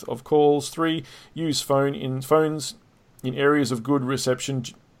length of calls. 3. Use phones in areas of good reception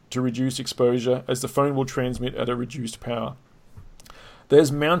to reduce exposure, as the phone will transmit at a reduced power.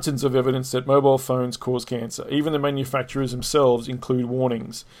 There's mountains of evidence that mobile phones cause cancer. Even the manufacturers themselves include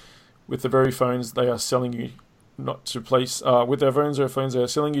warnings. With the very phones they are selling you not to place,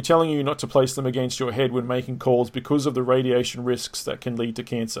 telling you not to place them against your head when making calls because of the radiation risks that can lead to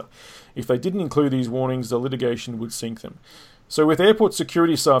cancer. If they didn't include these warnings, the litigation would sink them. So with airport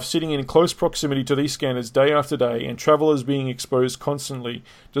security staff sitting in close proximity to these scanners day after day and travellers being exposed constantly,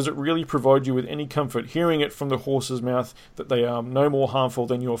 does it really provide you with any comfort hearing it from the horse's mouth that they are no more harmful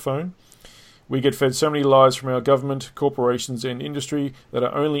than your phone? We get fed so many lies from our government, corporations and industry that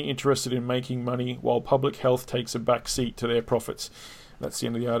are only interested in making money while public health takes a back seat to their profits. that's the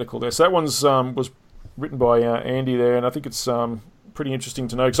end of the article there. So that one's was written by Andy there, and I think it's pretty interesting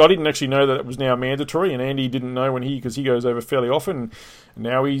to know, because I didn't actually know that it was now mandatory, and Andy didn't know because he goes over fairly often, and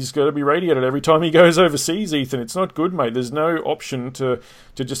now he's got to be radiated every time he goes overseas, Ethan. It's not good, mate. There's no option to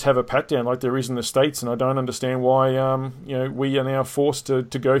just have a pat down like there is in the States, and I don't understand why we are now forced to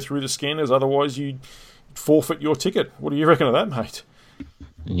go through the scanners, otherwise you forfeit your ticket. What do you reckon of that, mate?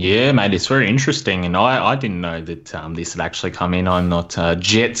 Yeah, mate, it's very interesting, and I didn't know that this had actually come in. I'm not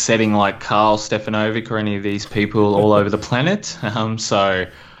jet-setting like Carl Stefanovic or any of these people all over the planet, so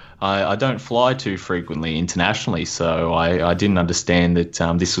I don't fly too frequently internationally, so I didn't understand that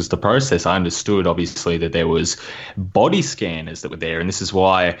this was the process. I understood, obviously, that there was body scanners that were there, and this is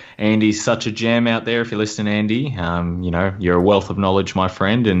why Andy's such a gem out there. If you're listening, Andy, you're a wealth of knowledge, my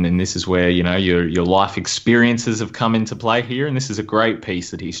friend, and this is where, your life experiences have come into play here, and this is a great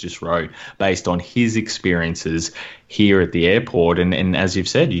piece that he's just wrote based on his experiences here at the airport, and as you've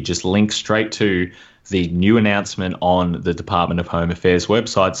said, you just link straight to the new announcement on the Department of Home Affairs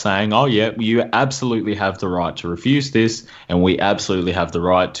website saying, oh, yeah, you absolutely have the right to refuse this, and we absolutely have the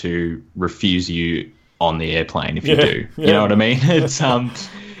right to refuse you on the airplane if you do. You know what I mean? It's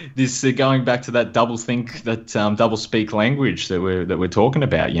this going back to that double speak language that we're talking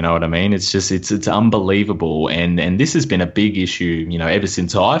about. You know what I mean? It's just it's unbelievable, and this has been a big issue. Ever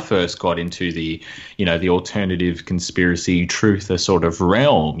since I first got into the the alternative conspiracy truther sort of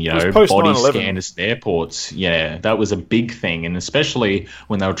realm. Body scanners at airports. Yeah, that was a big thing, and especially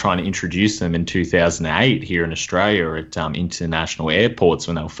when they were trying to introduce them in 2008 here in Australia at international airports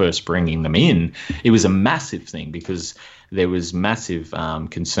when they were first bringing them in. It was a massive thing because there was massive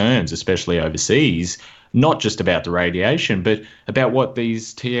concerns, especially overseas, not just about the radiation, but about what these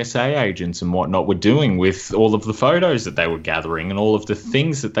TSA agents and whatnot were doing with all of the photos that they were gathering and all of the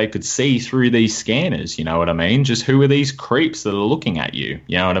things that they could see through these scanners. You know what I mean? Just who are these creeps that are looking at you?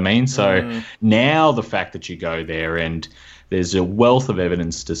 You know what I mean? So now the fact that you go there and there's a wealth of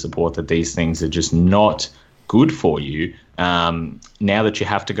evidence to support that these things are just not good for you. Now that you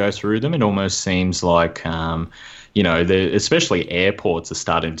have to go through them, it almost seems like especially airports are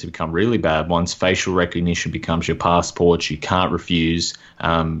starting to become really bad. Once facial recognition becomes your passport, you can't refuse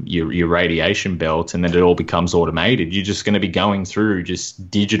your radiation belt, and then it all becomes automated. You're just going to be going through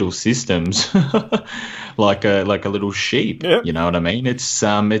just digital systems like a little sheep. Yep. You know what I mean? It's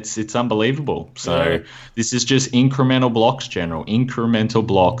unbelievable. So this is just incremental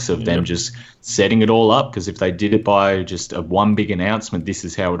blocks of them just setting it all up, because if they did it by just a one big announcement, this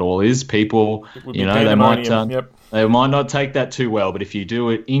is how it all is, people, they might not take that too well. But if you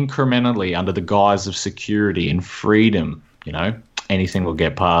do it incrementally under the guise of security and freedom, anything will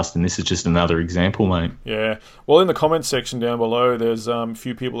get past. And this is just another example, mate. Yeah. Well, in the comments section down below, there's a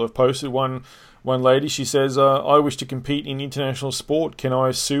few people have posted. One lady, she says, I wish to compete in international sport. Can I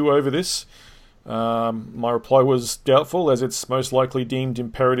sue over this? My reply was doubtful, as it's most likely deemed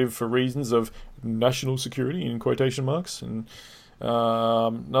imperative for reasons of national security, in quotation marks. And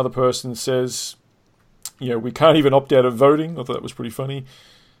another person says, we can't even opt out of voting. I thought that was pretty funny.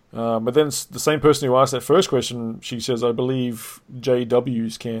 But then the same person who asked that first question, she says, I believe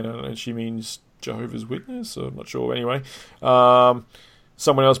JWs can, and she means Jehovah's Witness, so I'm not sure. Anyway,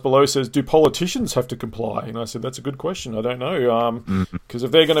 someone else below says, do politicians have to comply? And I said, that's a good question. I don't know. Because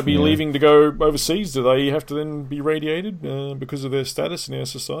if they're going to be leaving to go overseas, do they have to then be radiated because of their status in our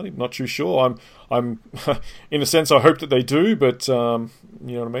society? Not too sure. I'm in a sense, I hope that they do, but you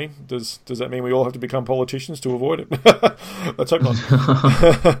know what I mean? Does that mean we all have to become politicians to avoid it? Let's hope not.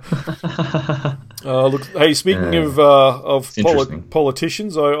 Look, hey, speaking of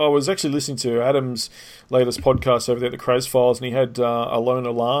politicians, I was actually listening to Adam's latest podcast over there at the Kraz Files, and he had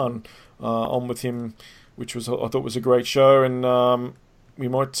Alona Lan on with him, which I thought was a great show, and we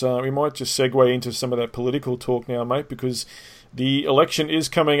might just segue into some of that political talk now, mate, because the election is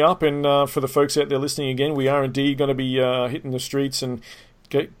coming up, and for the folks out there listening again, we are indeed going to be hitting the streets and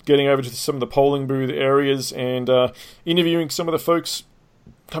getting over to some of the polling booth areas and interviewing some of the folks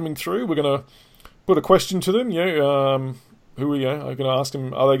coming through. We're going to put a question to them. I'm going to ask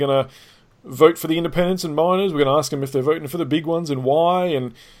them, are they going to vote for the independents and minors? We're going to ask them if they're voting for the big ones and why.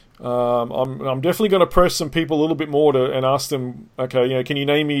 And I'm definitely going to press some people a little bit more and ask them, okay, can you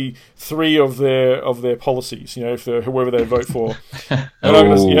name me 3 of their policies? If whoever they vote for.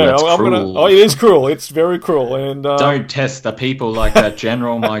 It is cruel. It's very cruel. And don't test the people like that,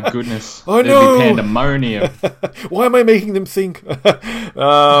 General. My goodness, I know. There'd be pandemonium. Why am I making them think?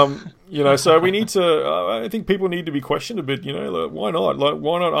 So we need to. I think people need to be questioned a bit. Why not?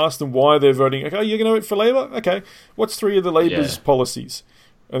 Why not ask them why they're voting? Okay, you're going to vote for Labor. Okay, what's 3 of the Labor's policies?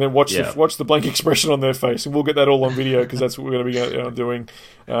 and then watch Yeah. watch the blank expression on their face, and we'll get that all on video because that's what we're going to be doing.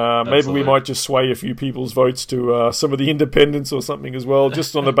 Maybe we might just sway a few people's votes to some of the independents or something as well,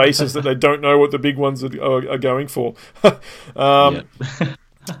 just on the basis that they don't know what the big ones are going for.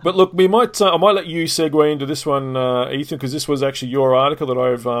 But look, I might let you segue into this one, Ethan, because this was actually your article that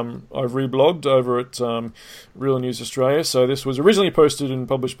I've reblogged over at Real News Australia. So this was originally posted and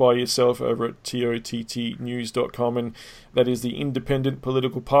published by yourself over at tottnews.com, and that is the independent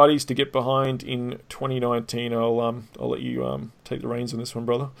political parties to get behind in 2019. I'll let you take the reins on this one,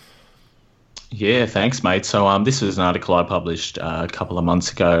 brother. Yeah, thanks, mate. So this was an article I published a couple of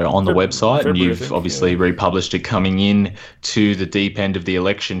months ago on the website, and you've obviously republished it coming in to the deep end of the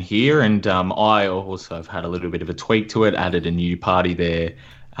election here. And I also have had a little bit of a tweak to it, added a new party there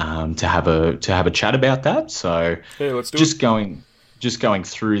to have a chat about that. So yeah, let's do just going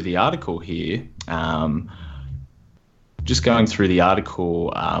through the article here.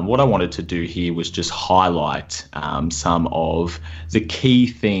 What I wanted to do here was just highlight some of the key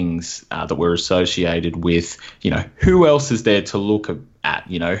things that were associated with, who else is there to look at,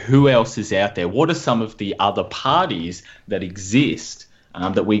 who else is out there? What are some of the other parties that exist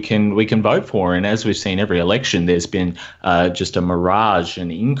that we can vote for? And as we've seen every election, there's been just a mirage,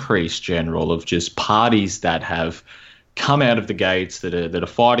 an increase general of just parties that have come out of the gates that are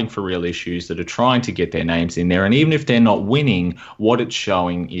fighting for real issues, that are trying to get their names in there. And even if they're not winning, what it's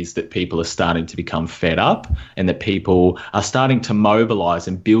showing is that people are starting to become fed up, and that people are starting to mobilize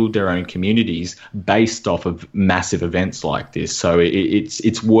and build their own communities based off of massive events like this. So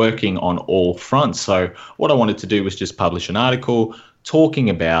it's working on all fronts. So what I wanted to do was just publish an article talking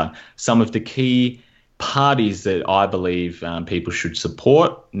about some of the key parties that I believe people should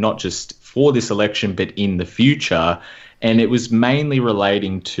support, not just for this election, but in the future. And it was mainly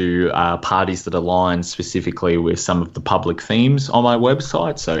relating to parties that align specifically with some of the public themes on my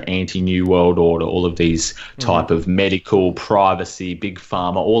website. So anti-New World Order, all of these type of medical, privacy, big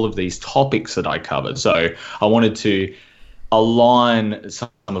pharma, all of these topics that I covered. So I wanted to align some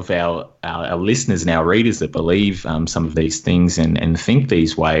of our listeners and our readers that believe some of these things and think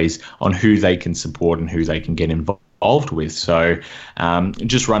these ways on who they can support and who they can get involved with. So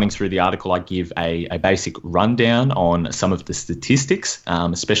just running through the article, I give a basic rundown on some of the statistics,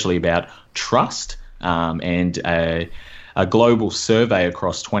 especially about trust, and a global survey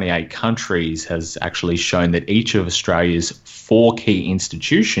across 28 countries has actually shown that each of Australia's 4 key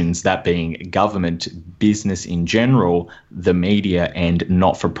institutions, that being government, business in general, the media and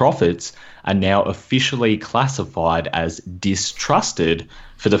not-for-profits, are now officially classified as distrusted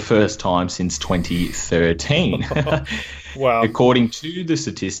for the first time since 2013. Wow. According to the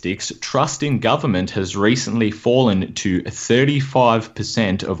statistics, trust in government has recently fallen to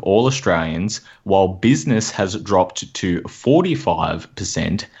 35% of all Australians, while business has dropped to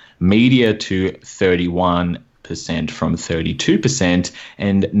 45%, media to 31% from 32%,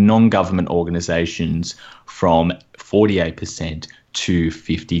 and non-government organisations from 48% to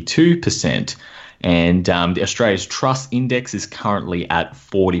 52%. And the Australia's trust index is currently at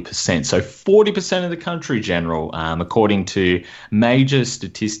 40%. So 40% of the country, general, according to major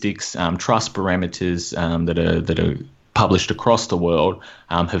statistics, trust parameters that are published across the world,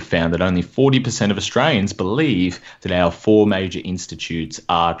 have found that only 40% of Australians believe that our 4 major institutes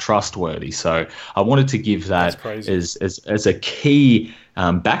are trustworthy. So I wanted to give that as a key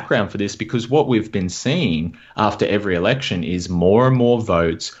background for this, because what we've been seeing after every election is more and more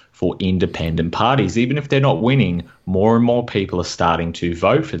votes for independent parties. Even if they're not winning, more and more people are starting to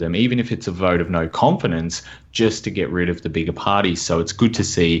vote for them, even if it's a vote of no confidence, just to get rid of the bigger parties. So it's good to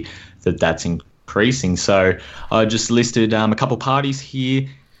see that that's increasing. So I just listed a couple parties here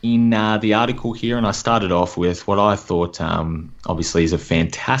in the article here, and I started off with what I thought obviously is a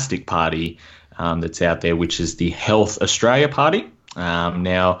fantastic party that's out there, which is the Health Australia Party.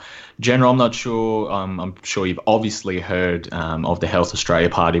 Now, General, I'm not sure, I'm sure you've obviously heard of the Health Australia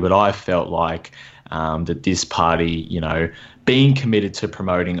Party, but I felt like that this party, being committed to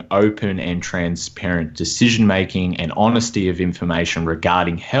promoting open and transparent decision-making and honesty of information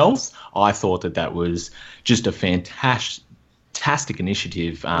regarding health, I thought that was just a fantastic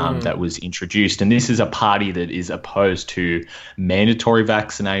initiative that was introduced. And this is a party that is opposed to mandatory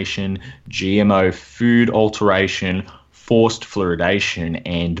vaccination, GMO food alteration, forced fluoridation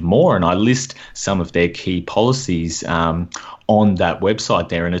and more. And I list some of their key policies on that website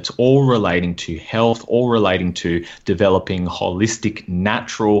there. And it's all relating to health, all relating to developing holistic,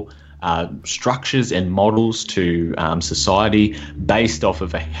 natural structures and models to society based off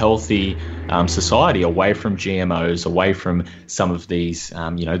of a healthy society, away from GMOs, away from some of these,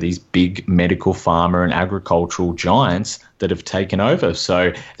 these big medical, pharma and agricultural giants that have taken over.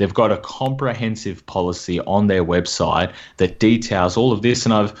 So they've got a comprehensive policy on their website that details all of this.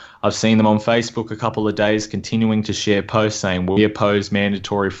 And I've seen them on Facebook a couple of days continuing to share posts saying we oppose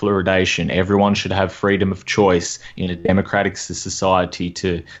mandatory fluoridation. Everyone should have freedom of choice in a democratic society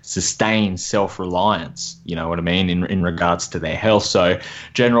to sustain self-reliance, you know what I mean, in regards to their health. So,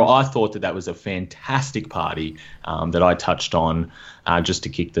 General, I thought that was a fantastic party that I touched on just to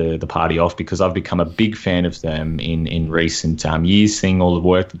kick the party off, because I've become a big fan of them in recent years, seeing all the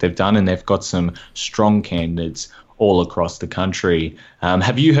work that they've done, and they've got some strong candidates all across the country.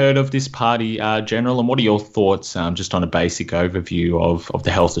 Have you heard of this party, General, and what are your thoughts just on a basic overview of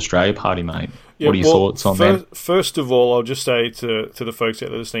the Health Australia Party, mate? Yeah, what are your thoughts on that? First of all, I'll just say to the folks out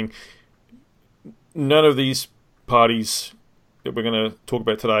there listening, none of these parties that we're going to talk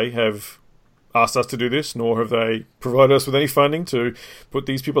about today have asked us to do this, nor have they provided us with any funding to put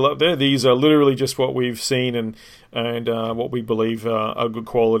these people up there. These are literally just what we've seen and what we believe are good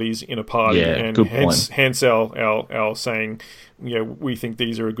qualities in a party, and hence our saying, you know, we think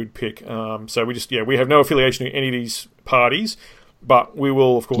these are a good pick. So we have no affiliation to any of these parties, but we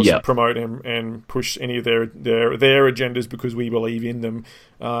will, of course, promote and push any of their agendas because we believe in them,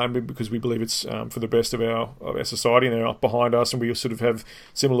 and because we believe it's for the best of our society, and they're up behind us, and we sort of have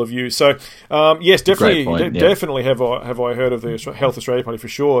similar views. So, yes, definitely, definitely have I heard of the Health Australia Party for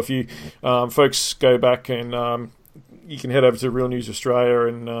sure. If you folks go back and you can head over to Real News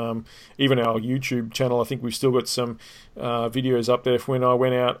Australia and even our YouTube channel. I think we've still got some videos up there from when I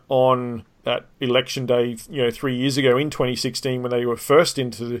went out on that election day, 3 years ago in 2016, when they were first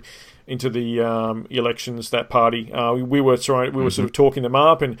into the elections. That party, we were sort of talking them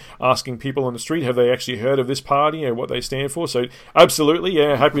up and asking people on the street, have they actually heard of this party and what they stand for? So absolutely,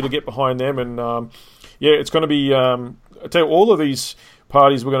 happy to get behind them. And it's going to be. I tell you, all of these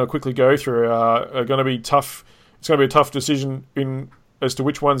parties we're going to quickly go through are going to be tough. It's going to be a tough decision as to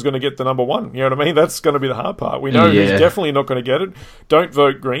which one's going to get the number one. You know what I mean? That's going to be the hard part. We know who's definitely not going to get it. Don't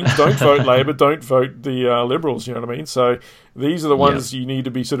vote Greens. Don't vote Labor. Don't vote the Liberals. You know what I mean? So these are the ones you need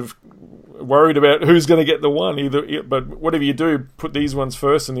to be sort of worried about who's going to get the one. But whatever you do, put these ones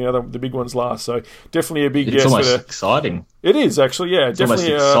first and the big ones last. So definitely a big yes. It's almost exciting. It is actually, It's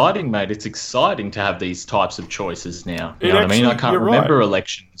definitely almost exciting, mate. It's exciting to have these types of choices now. You know what I mean? I can't remember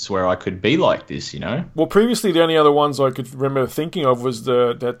elections where I could be like this. You know. Well, previously the only other ones I could remember thinking of was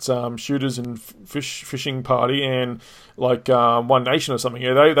that Shooters and Fishing Party and like One Nation or something.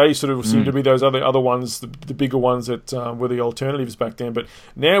 Yeah, they sort of seem to be those other ones, the bigger ones that were the alternatives back then. But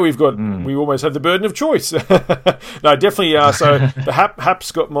now we almost have the burden of choice. No, definitely. So the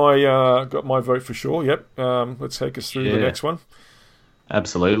HAP's got my vote for sure. Yep. Let's take us through the next one.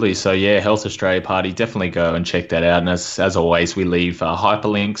 Absolutely. So Health Australia Party, definitely go and check that out. And as always, we leave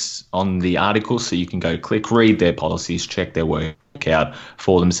hyperlinks on the article so you can go click, read their policies, check their work out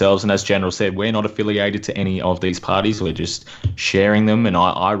for themselves. And as General said, we're not affiliated to any of these parties. We're just sharing them. And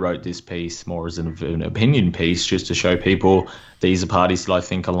I wrote this piece more as an opinion piece just to show people these are parties that I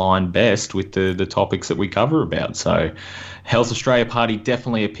think align best with the topics that we cover about. So Health Australia Party,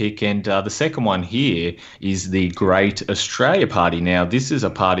 definitely a pick. And the second one here is the Great Australia Party. Now, this is a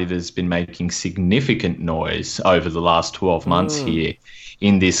party that's been making significant noise over the last 12 months here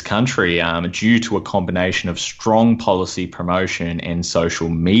in this country due to a combination of strong policy promotion and social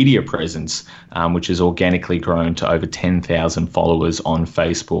media presence, which has organically grown to over 10,000 followers on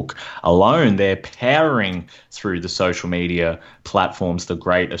Facebook alone. They're powering through the social media platforms the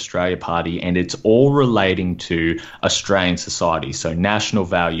Great Australia Party, and it's all relating to Australian society. So national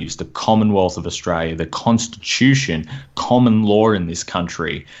values, the Commonwealth of Australia, the Constitution, common law in this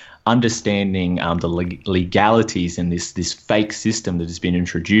country, understanding the legalities in this fake system that has been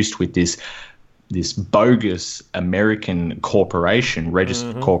introduced with this bogus American corporation,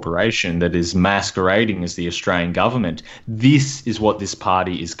 registered corporation that is masquerading as the Australian government. This is what this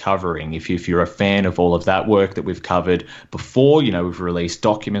party is covering. If you're a fan of all of that work that we've covered before, we've released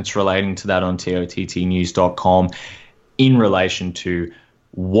documents relating to that on tottnews.com in relation to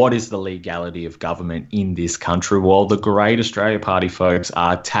what is the legality of government in this country. Well, the Great Australia Party folks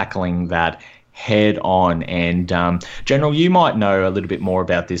are tackling that head on. And General, you might know a little bit more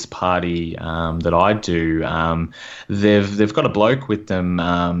about this party that I do. They've got a bloke with them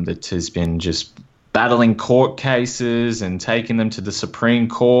that has been just battling court cases and taking them to the Supreme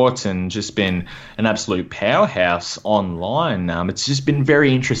Court and just been an absolute powerhouse online. It's just been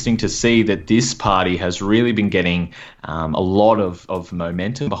very interesting to see that this party has really been getting a lot of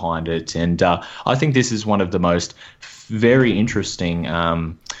momentum behind it. And I think this is one of the most very interesting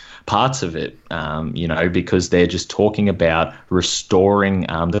parts of it, because they're just talking about restoring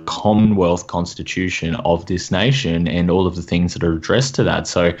the Commonwealth Constitution of this nation and all of the things that are addressed to that.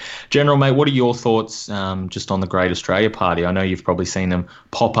 So, General, mate, what are your thoughts just on the Great Australia Party? I know you've probably seen them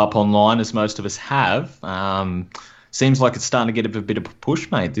pop up online, as most of us have. Seems like it's starting to get a bit of a push,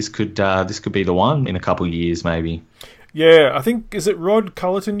 mate. This could be the one in a couple of years, maybe. Yeah, I think, is it Rod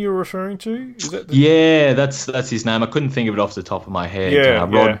Culleton you're referring to? Is that yeah, that's his name. I couldn't think of it off the top of my head. Yeah,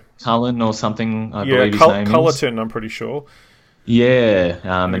 Rod Cullen or something, I believe his name Culleton, I'm pretty sure. Yeah,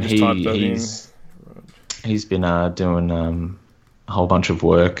 and he's been doing a whole bunch of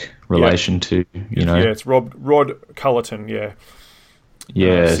work relation to, Yeah, it's Rod Culleton, yeah.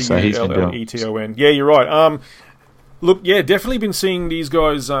 Yeah, so he's been doing... Eton. Yeah, you're right. Look, yeah, definitely been seeing these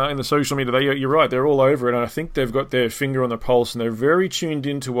guys in the social media. You're right, they're all over it, and I think they've got their finger on the pulse, and they're very tuned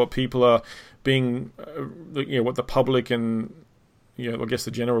into what people are being, what the public and, I guess the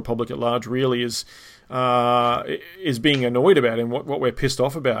general public at large really is being annoyed about and what we're pissed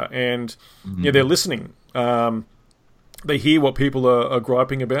off about. And, they're listening. They hear what people are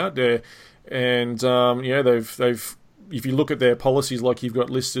griping about. They've if you look at their policies like you've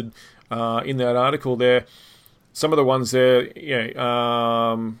got listed in that article there, some of the ones there, they're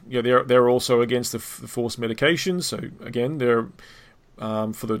also against the forced medications. So again, they're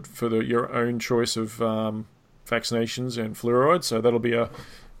for your own choice of vaccinations and fluoride. So that'll be a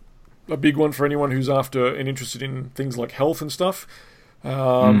big one for anyone who's after and interested in things like health and stuff.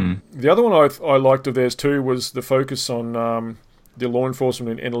 The other one I liked of theirs too was the focus on the law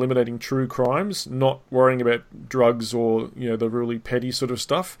enforcement and eliminating true crimes, not worrying about drugs or the really petty sort of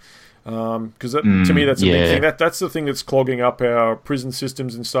stuff. Because to me that's a big thing. That's the thing that's clogging up our prison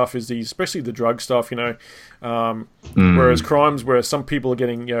systems and stuff, is especially the drug stuff. Whereas crimes where some people are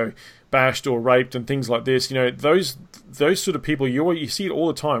getting bashed or raped and things like this, those sort of people, you see it all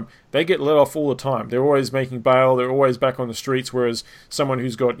the time. They get let off all the time. They're always making bail. They're always back on the streets. Whereas someone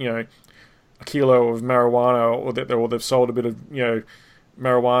who's got a kilo of marijuana, or they've sold a bit of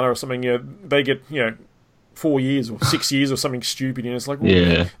marijuana or something, they get 4 years or 6 years or something stupid, and it's like,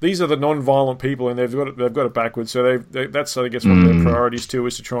 these are the non-violent people, and they've got it backwards. So that's, I guess, one of their priorities too,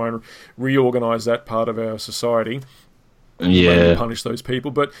 is to try and reorganise that part of our society. Yeah, punish those people.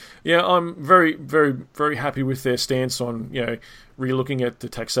 But yeah, I'm very, very, very happy with their stance on re-looking at the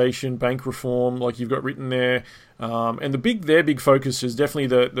taxation, bank reform, like you've got written there. And their big focus is definitely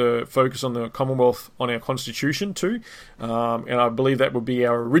the focus on the Commonwealth, on our Constitution too. And I believe that would be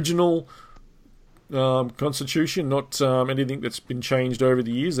our original Constitution, not anything that's been changed over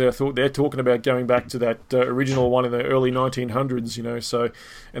the years. They're talking about going back to that original one in the early 1900s, so,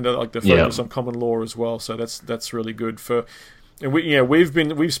 and the focus on common law as well. So that's really good for. And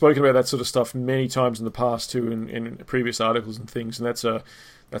we've spoken about that sort of stuff many times in the past too, in previous articles and things. And that's a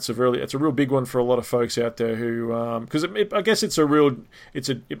real big one for a lot of folks out there who, because I guess it's that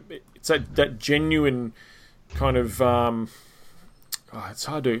genuine kind of. It's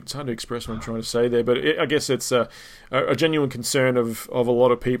hard to express what I'm trying to say there, but I guess it's a genuine concern of a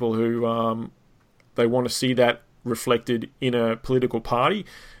lot of people who they want to see that reflected in a political party,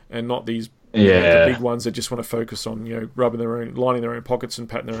 and not these the big ones that just want to focus on lining their own pockets and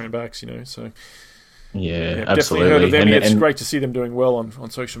patting their own backs. So absolutely. Definitely heard of them. It's great to see them doing well on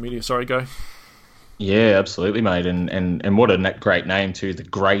social media. Sorry, go. Yeah, absolutely, mate, and what a great name too, the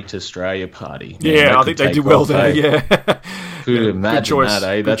Great Australia Party. Yeah, I think they did well there. Yeah, could imagine choice.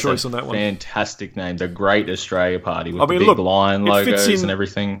 that. Good That's choice a on that one. Fantastic name, the Great Australia Party, with the big lion logos and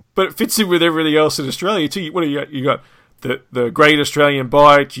everything. But it fits in with everything else in Australia too. What do you got? You got the Great Australian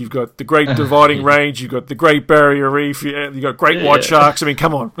Bight. You've got the Great Dividing Range. You've got the Great Barrier Reef. You've got Great White Sharks. I mean,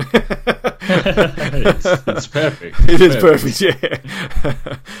 come on. It's perfect. It is perfect.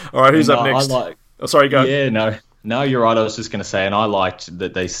 Yeah. All right, who's up next? Sorry, go. Yeah, no, you're right. I was just going to say, and I liked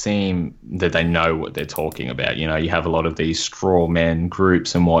that they seem that they know what they're talking about. You have a lot of these straw men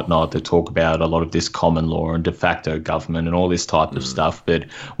groups and whatnot that talk about a lot of this common law and de facto government and all this type of stuff.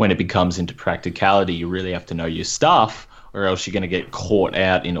 But when it becomes into practicality, you really have to know your stuff, or else you're going to get caught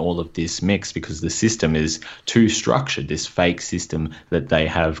out in all of this mix, because the system is too structured, this fake system that they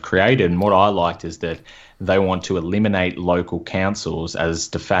have created. And what I liked is that they want to eliminate local councils as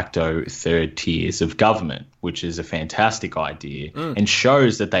de facto third tiers of government, which is a fantastic idea and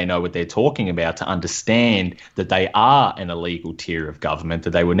shows that they know what they're talking about, to understand that they are an illegal tier of government,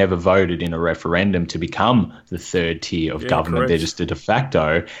 that they were never voted in a referendum to become the third tier of government. Correct. They're just a de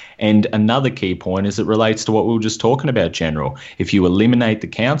facto. And another key point is it relates to what we were just talking about, General. If you eliminate the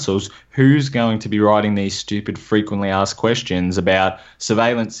councils, who's going to be writing these stupid frequently asked questions about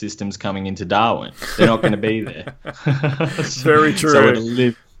surveillance systems coming into Darwin? They're not going to be there. Very true. So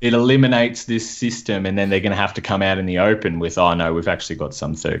it eliminates this system, and then they're going to have to come out in the open with, oh no, we've actually got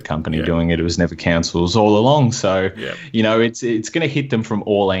some third company doing it. It was never councils all along. So, it's going to hit them from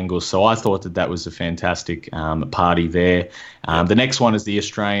all angles. So I thought that was a fantastic party there. The next one is the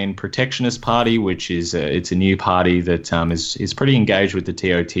Australian Protectionist Party, which is it's a new party that is pretty engaged with the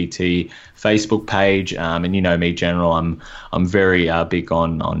TOTT Facebook page. And you know me, General, I'm very big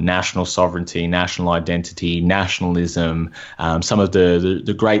on national sovereignty, national identity, nationalism, some of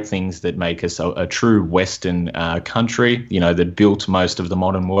the great things that make us a true Western country, that built most of the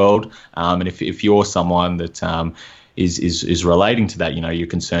modern world. And if you're someone that is relating to that, you're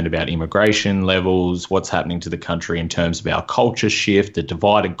concerned about immigration levels, what's happening to the country in terms of our culture shift, the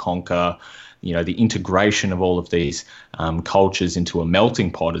divide and conquer, the integration of all of these cultures into a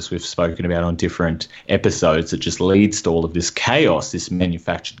melting pot, as we've spoken about on different episodes, that just leads to all of this chaos, this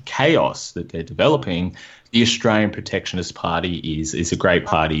manufactured chaos that they're developing. The Australian Protectionist Party is a great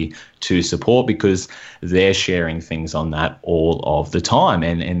party to support because they're sharing things on that all of the time.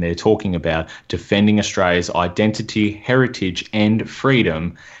 And they're talking about defending Australia's identity, heritage and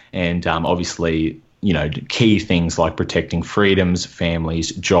freedom. And obviously, key things like protecting freedoms,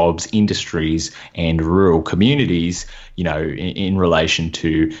 families, jobs, industries, and rural communities, in relation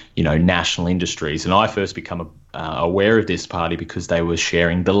to, national industries. And I first become aware of this party because they were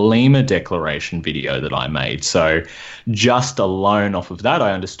sharing the Lima Declaration video that I made. So just alone off of that,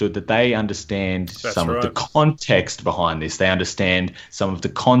 I understood that they understand of the context behind this. They understand some of the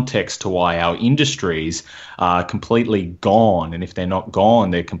context to why our industries are completely gone. And if they're not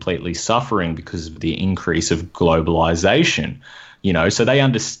gone, they're completely suffering because of the increase of globalization. So they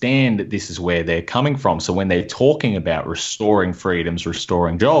understand that this is where they're coming from. So when they're talking about restoring freedoms,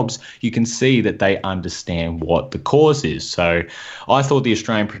 restoring jobs, you can see that they understand what the cause is. So I thought the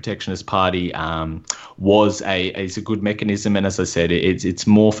Australian Protectionist Party is a good mechanism. And as I said, it's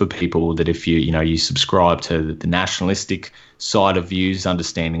more for people that if you subscribe to the nationalistic side of views,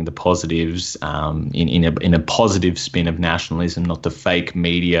 understanding the positives in a positive spin of nationalism, not the fake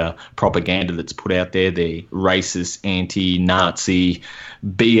media propaganda that's put out there, the racist, anti-Nazi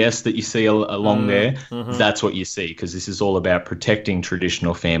BS that you see along there. Mm-hmm. That's what you see, because this is all about protecting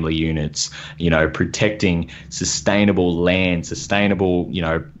traditional family units, protecting sustainable land, sustainable,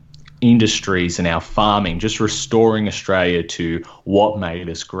 industries and our farming, just restoring Australia to what made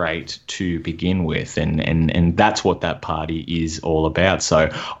us great to begin with. And that's what that party is all about. So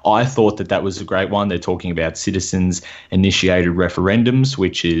I thought that was a great one. They're talking about citizens-initiated referendums,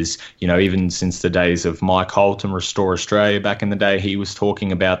 which is, even since the days of Mike Holt and Restore Australia back in the day, he was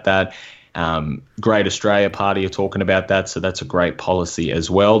talking about that. Great Australia Party are talking about that. So that's a great policy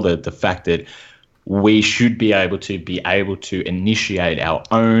as well. The fact that we should be able to initiate our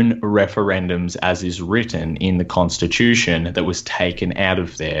own referendums as is written in the Constitution that was taken out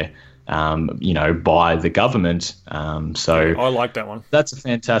of there, by the government. So I like that one. That's a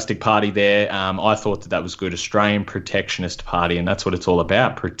fantastic party there. I thought that was good. Australian Protectionist Party, and that's what it's all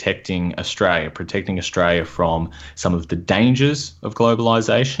about, protecting Australia from some of the dangers of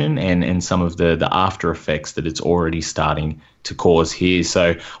globalisation and some of the after effects that it's already starting to cause here.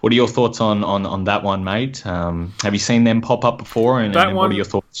 So what are your thoughts on that one, mate? Have you seen them pop up before? And what are your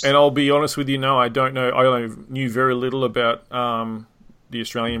thoughts? And I'll be honest with you, no, I don't know. I knew very little about the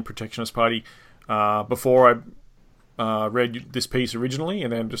Australian Protectionist Party before I read this piece originally,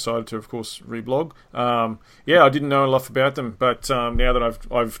 and then decided to, of course, reblog. I didn't know enough about them, but now that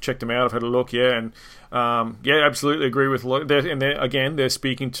I've checked them out, I've had a look, and absolutely agree with. They're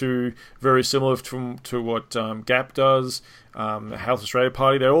speaking to very similar to what GAP does, the Health Australia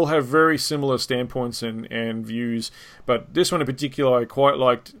Party. They all have very similar standpoints and views, but this one in particular I quite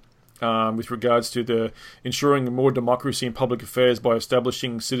liked. With regards to the ensuring more democracy in public affairs by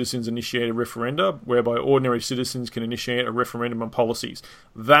establishing citizens-initiated referenda, whereby ordinary citizens can initiate a referendum on policies.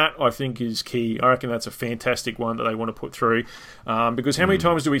 That, I think, is key. I reckon that's a fantastic one that they want to put through. Because how many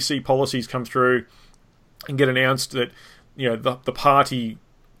times do we see policies come through and get announced that the party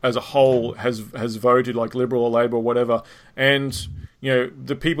as a whole has voted, like Liberal or Labor or whatever, and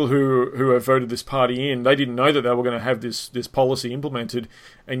the people who have voted this party in, they didn't know that they were going to have this policy implemented,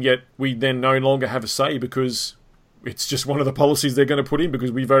 and yet we then no longer have a say because it's just one of the policies they're going to put in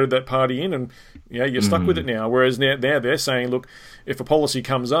because we voted that party in, and you're stuck with it now. Whereas now they're saying, look, if a policy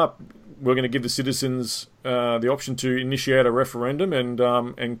comes up, we're going to give the citizens the option to initiate a referendum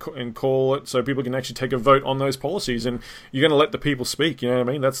and call it so people can actually take a vote on those policies, and you're going to let the people speak. You know what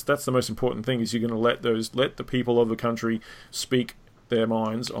I mean? That's the most important thing, is you're going to let the people of the country speak their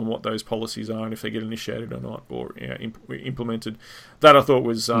minds on what those policies are and if they get initiated or not, or implemented. That I thought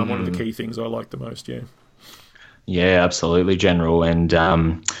was one of the key things I liked the most. Yeah, absolutely, General. And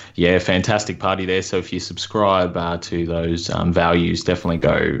yeah, fantastic party there. So if you subscribe to those values, definitely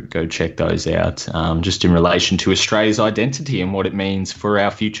go check those out. Just in relation to Australia's identity and what it means for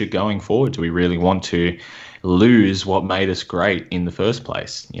our future going forward. Do we really want to lose what made us great in the first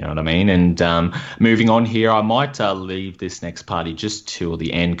place? You know what I mean? And moving on here, I might leave this next party just till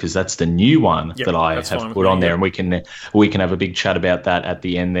the end because that's the new one that I have put on there, and we can have a big chat about that at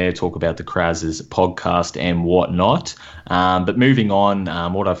the end there, talk about the Kraz's podcast and whatnot. But moving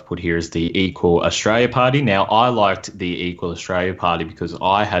on, what I've put here is the Equal Australia Party. Now, I liked the Equal Australia Party because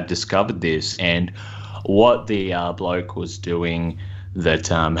I had discovered this and what the bloke was doing that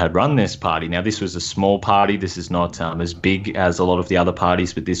had run this party. Now, this was a small party. This is not as big as a lot of the other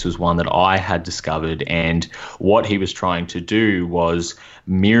parties, but this was one that I had discovered. And what he was trying to do was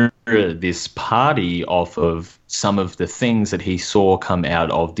mirror this party off of some of the things that he saw come out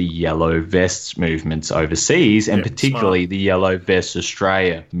of the Yellow Vests movements overseas, and particularly the Yellow Vests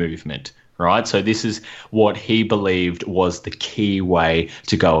Australia movement. Right, so this is what he believed was the key way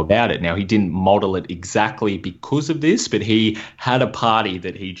to go about it. Now, he didn't model it exactly because of this, but he had a party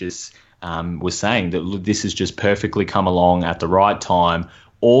that he just was saying that this has just perfectly come along at the right time.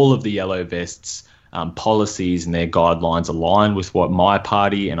 All of the Yellow Vests policies and their guidelines align with what my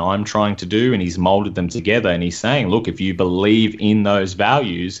party and I'm trying to do, and he's molded them together. And he's saying, look, if you believe in those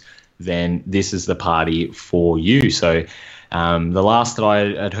values, then this is the party for you. So the last that I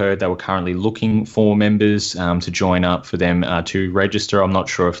had heard, they were currently looking for members to join up for them to register. I'm not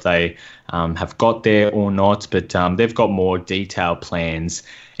sure if they have got there or not, but they've got more detailed plans.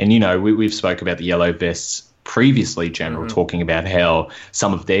 And, you know, we've spoke about the Yellow Vests previously, General, talking about how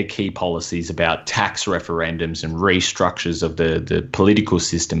some of their key policies about tax referendums and restructures of the political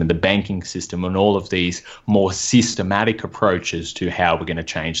system and the banking system and all of these more systematic approaches to how we're going to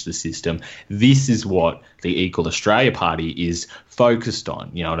change the system. This is what the Equal Australia Party is focused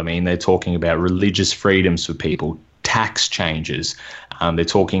on. You know what I mean? They're talking about religious freedoms for people, tax changes. They're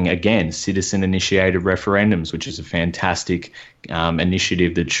talking, again, citizen-initiated referendums, which is a fantastic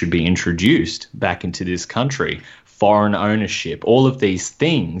initiative that should be introduced back into this country, foreign ownership, all of these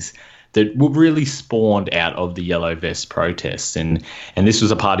things that were really spawned out of the Yellow Vest protests. And this was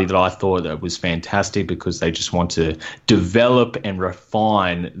a party that I thought that was fantastic because they just want to develop and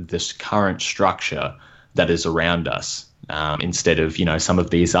refine this current structure that is around us. Instead of, you know, some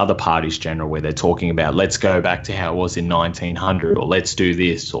of these other parties, General, where they're talking about let's go back to how it was in 1900 or let's do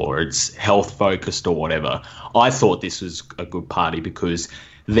this or it's health focused or whatever. I thought this was a good party because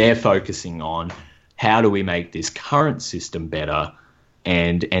they're focusing on how do we make this current system better,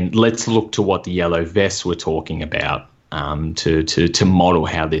 and let's look to what the Yellow Vests were talking about to model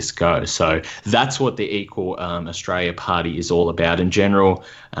how this goes. So that's what the Equal Australia Party is all about in general.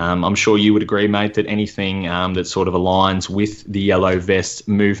 I'm sure you would agree, mate, that anything that sort of aligns with the Yellow Vest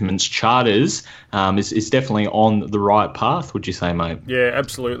movement's charters is definitely on the right path, would you say, mate? Yeah,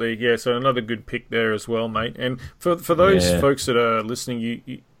 absolutely. Yeah, so another good pick there as well, mate. And for those folks that are listening,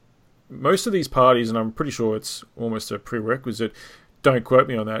 you most of these parties, and I'm pretty sure it's almost a prerequisite, don't quote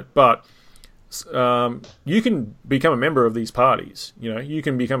me on that, but you can become a member of these parties. You know, you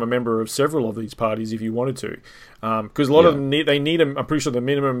can become a member of several of these parties if you wanted to, because a lot of them need. I'm pretty sure the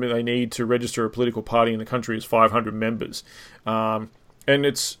minimum they need to register a political party in the country is 500 members, and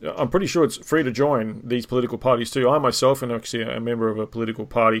I'm pretty sure it's free to join these political parties too. I myself am actually a member of a political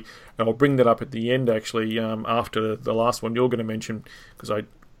party, and I'll bring that up at the end actually after the last one you're going to mention, because I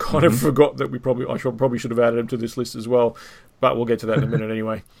kind of forgot that I probably should have added them to this list as well, but we'll get to that in a minute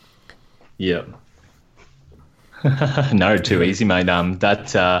anyway. Yeah. No, too easy, mate.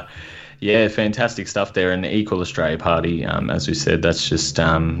 Fantastic stuff there. And the Equal Australia Party, as we said, that's just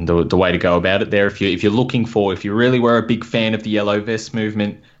the way to go about it there. If you really were a big fan of the Yellow Vest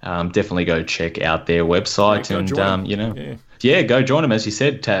movement, definitely go check out their website go join them. As you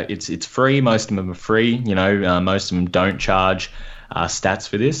said, it's free. Most of them are free. You know, most of them don't charge stats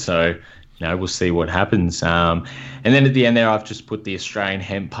for this. So, you know, we'll see what happens. And then at the end there, I've just put the Australian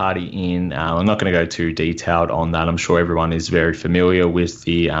Hemp Party in. I'm not going to go too detailed on that. I'm sure everyone is very familiar with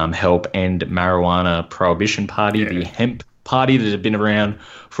the Help End Marijuana Prohibition Party, the Hemp Party that have been around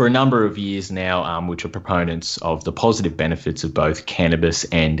for a number of years now, which are proponents of the positive benefits of both cannabis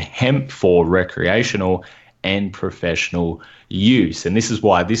and hemp for recreational and professional use. And this is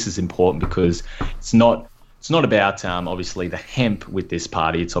why this is important, because it's not it's not about obviously the hemp with this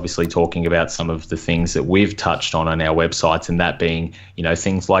party. It's obviously talking about some of the things that we've touched on our websites, and that being,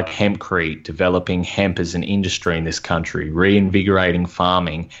 things like hempcrete, developing hemp as an industry in this country, reinvigorating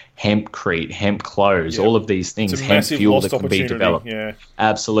farming, hempcrete, hemp clothes, all of these things, hemp fuel that can be developed. Yeah.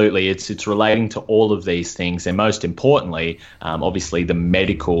 Absolutely. It's relating to all of these things, and most importantly, obviously the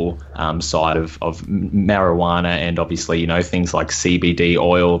medical side of marijuana, and obviously, things like CBD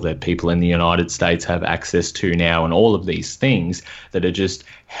oil that people in the United States have access to now, and all of these things that are just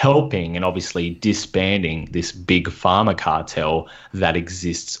helping and obviously disbanding this big pharma cartel that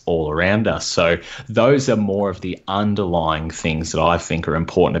exists all around us. So those are more of the underlying things that I think are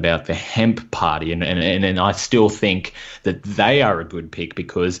important about the hemp party, and I still think that they are a good pick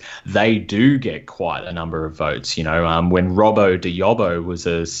because they do get quite a number of votes. When Robbo Diobbo was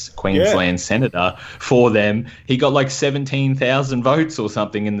a Queensland senator for them, he got like 17,000 votes or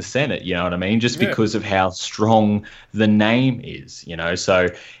something in the Senate, you know what I mean, just because of how strong the name is, so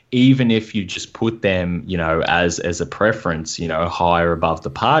even if you just put them, as a preference, higher above the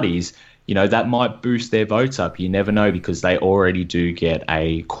parties, that might boost their votes up. You never know, because they already do get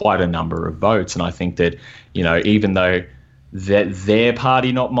quite a number of votes. And I think that, even though their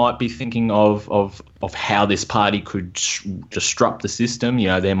party might be thinking of how this party could disrupt the system,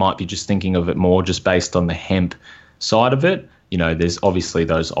 they might be just thinking of it more just based on the hemp side of it. There's obviously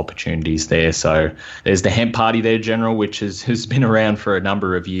those opportunities there. So there's the hemp party there, General, which has been around for a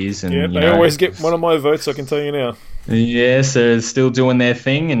number of years. And they always get one of my votes, I can tell you now. Yeah, so still doing their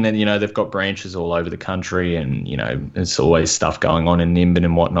thing, and then they've got branches all over the country, and there's always stuff going on in Nimbin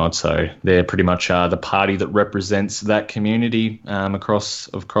and whatnot. So they're pretty much the party that represents that community across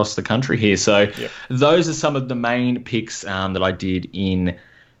the country here. So those are some of the main picks that I did in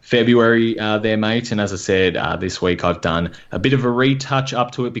February there, mate. And as I said, this week I've done a bit of a retouch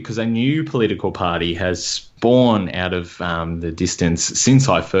up to it because a new political party has spawned out of the distance since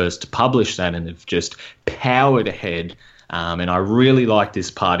I first published that, and have just powered ahead. And I really like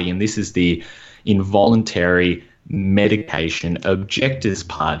this party, and this is the Involuntary Medication Objectors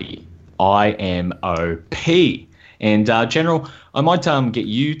Party, IMOP. And General, I might get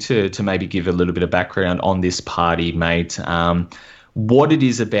you to maybe give a little bit of background on this party, mate. What it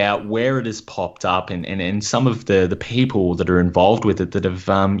is about, where it has popped up, and some of the people that are involved with it that have,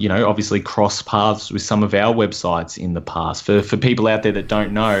 obviously crossed paths with some of our websites in the past. For people out there that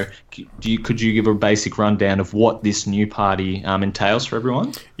don't know, could you give a basic rundown of what this new party entails for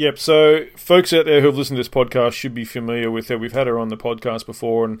everyone? Yep, so folks out there who have listened to this podcast should be familiar with her. We've had her on the podcast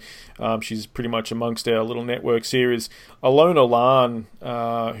before, and she's pretty much amongst our little network series. Alona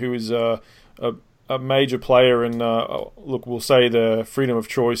Lan, who is a major player in, we'll say the freedom of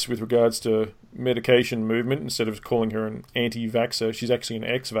choice with regards to medication movement, instead of calling her an anti-vaxxer. She's actually an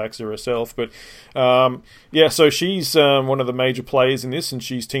ex-vaxxer herself. But, so she's one of the major players in this, and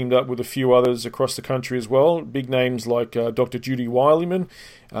she's teamed up with a few others across the country as well. Big names like Dr. Judy Wilyman,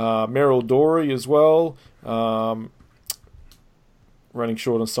 Meryl Dorey as well, running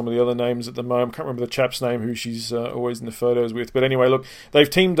short on some of the other names at the moment. Can't remember the chap's name who she's always in the photos with. But anyway, look, they've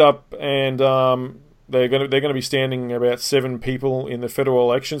teamed up, and they're going to be standing about 7 people in the federal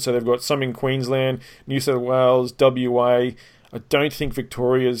election. So they've got some in Queensland, New South Wales, WA. I don't think I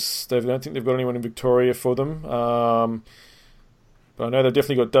don't think they've got anyone in Victoria for them. But I know they've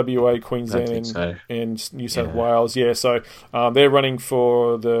definitely got WA, Queensland, and New South Wales. Yeah, so they're running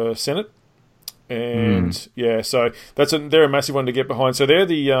for the Senate. And so they're a massive one to get behind. So they're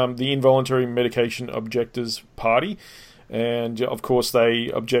the Involuntary Medication Objectors Party, and of course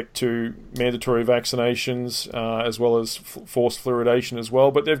they object to mandatory vaccinations as well as forced fluoridation as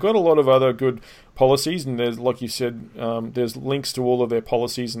well. But they've got a lot of other good policies, and there's, like you said, there's links to all of their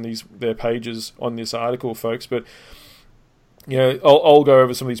policies and their pages on this article, folks. But I'll go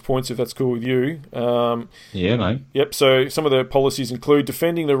over some of these points if that's cool with you. Yeah, mate. Yep, so some of the policies include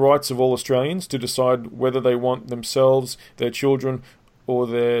defending the rights of all Australians to decide whether they want themselves, their children, or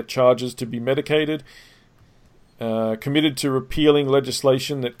their charges to be medicated. Committed to repealing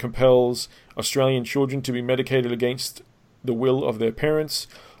legislation that compels Australian children to be medicated against the will of their parents.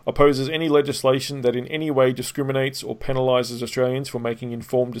 Opposes any legislation that in any way discriminates or penalises Australians for making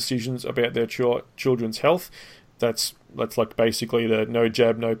informed decisions about their children's health. That's like basically the no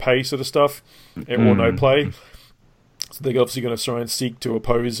jab, no pay sort of stuff, or no play. So they're obviously going to try and seek to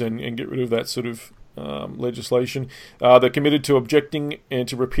oppose and get rid of that sort of legislation. They're committed to objecting and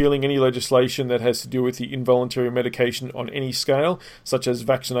to repealing any legislation that has to do with the involuntary medication on any scale, such as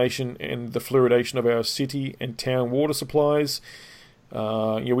vaccination and the fluoridation of our city and town water supplies.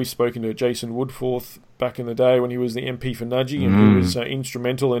 We've spoken to Jason Woodforth back in the day when he was the MP for Nudgee, and he was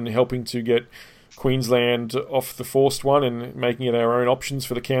instrumental in helping to get Queensland off the forced one and making it our own options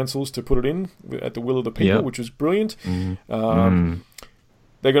for the councils to put it in at the will of the people, which was brilliant.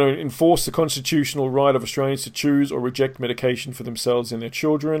 They're going to enforce the constitutional right of Australians to choose or reject medication for themselves and their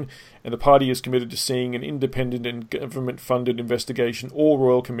children, and the party is committed to seeing an independent and government-funded investigation or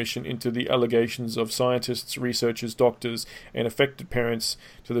royal commission into the allegations of scientists, researchers, doctors, and affected parents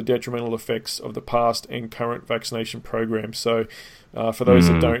to the detrimental effects of the past and current vaccination programs. So, for those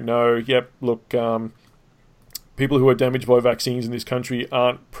that don't know, people who are damaged by vaccines in this country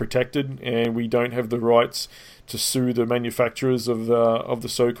aren't protected, and we don't have the rights to sue the manufacturers of the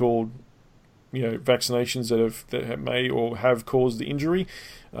so-called vaccinations that may or have caused the injury.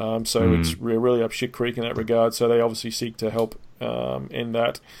 We're really up shit creek in that regard. So they obviously seek to help end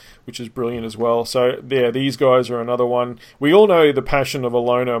that, which is brilliant as well. So yeah, these guys are another one. We all know the passion of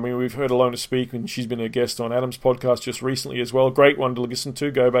Alona. I mean, we've heard Alona speak, and she's been a guest on Adam's podcast just recently as well. Great one to listen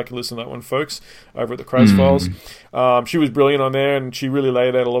to. Go back and listen to that one, folks, over at the Craze Files. She was brilliant on there, and she really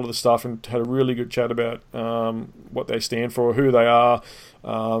laid out a lot of the stuff and had a really good chat about what they stand for, who they are,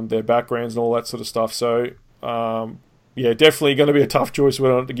 their backgrounds, and all that sort of stuff. So yeah, definitely going to be a tough choice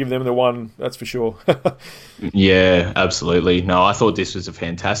to give them the one, that's for sure. Yeah, absolutely. No, I thought this was a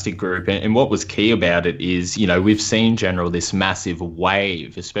fantastic group. And what was key about it is, we've seen, General, this massive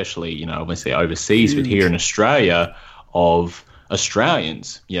wave, especially, obviously overseas, but here in Australia, of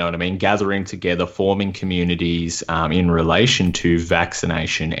Australians, gathering together, forming communities in relation to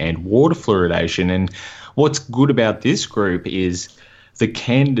vaccination and water fluoridation. And what's good about this group is the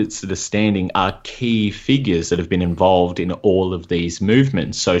candidates that are standing are key figures that have been involved in all of these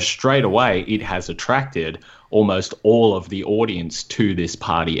movements. So straight away, it has attracted almost all of the audience to this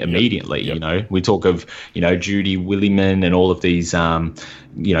party immediately. Yep. We talk of, Judy Williman and all of these,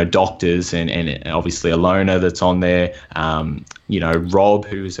 doctors and obviously Alona that's on there, Rob,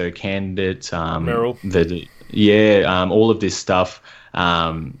 who's her candidate, Meryl. All of this stuff.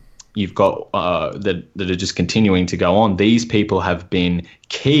 You've got that are just continuing to go on. These people have been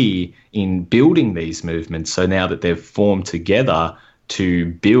key in building these movements. So now that they've formed together to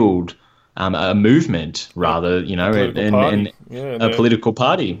build a movement, rather, a political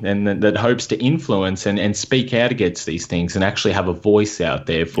party, and that hopes to influence and speak out against these things and actually have a voice out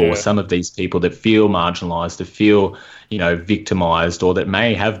there for some of these people that feel marginalised, that feel victimised, or that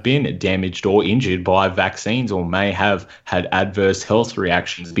may have been damaged or injured by vaccines, or may have had adverse health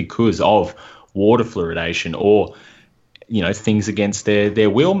reactions because of water fluoridation, or things against their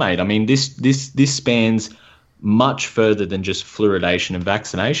will, mate. I mean, this spans much further than just fluoridation and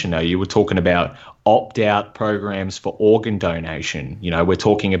vaccination. Now, you were talking about opt-out programs for organ donation. We're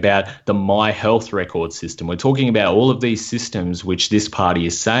talking about the My Health record system. We're talking about all of these systems which this party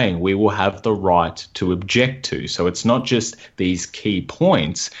is saying we will have the right to object to. So it's not just these key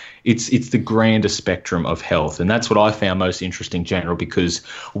points, it's the grander spectrum of health. And that's what I found most interesting, General, because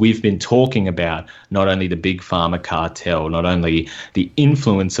we've been talking about not only the big pharma cartel, not only the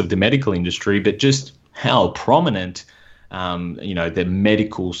influence of the medical industry, but just how prominent the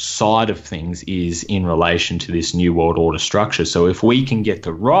medical side of things is in relation to this New World Order structure. So if we can get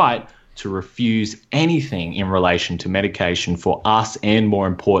the right to refuse anything in relation to medication for us and, more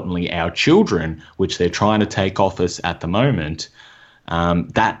importantly, our children, which they're trying to take off us at the moment,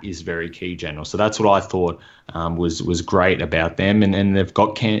 that is very key, General. So that's what I thought was great about them, and they've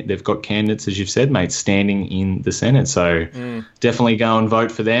got candidates, as you've said, mate, standing in the Senate. So definitely go and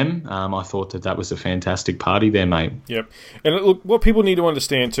vote for them. I thought that was a fantastic party there, mate. Yep. And look, what people need to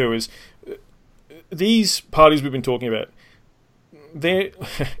understand too is these parties we've been talking about, the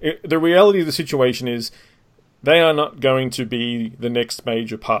reality of the situation is they are not going to be the next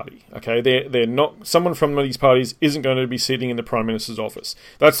major party, okay? They're not. Someone from these parties isn't going to be sitting in the Prime Minister's office.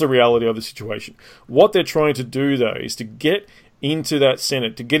 That's the reality of the situation. What they're trying to do, though, is to get into that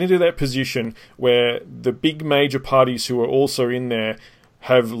Senate, to get into that position where the big major parties who are also in there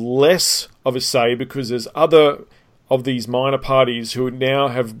have less of a say, because there's other of these minor parties who now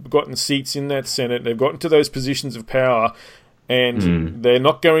have gotten seats in that Senate. They've gotten to those positions of power, and they're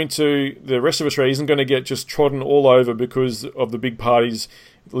not going to, the rest of Australia isn't going to get just trodden all over because of the big parties,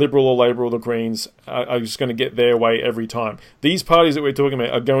 Liberal or Labor or the Greens, are just going to get their way every time. These parties that we're talking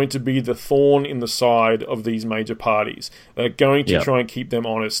about are going to be the thorn in the side of these major parties. They're going to try and keep them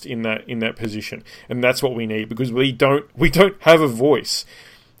honest in that position. And that's what we need, because we don't have a voice.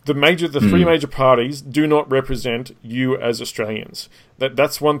 The three major parties do not represent you as Australians.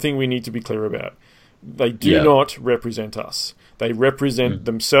 That's one thing we need to be clear about. They do not represent us. They represent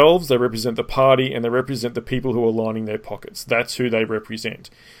themselves, they represent the party, and they represent the people who are lining their pockets. That's who they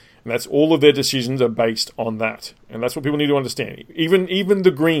represent. And that's all of their decisions are based on that. And that's what people need to understand. Even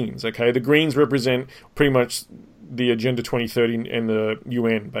the Greens, okay? The Greens represent pretty much the Agenda 2030 and the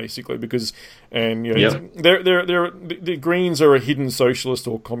UN, basically, because the Greens are a hidden socialist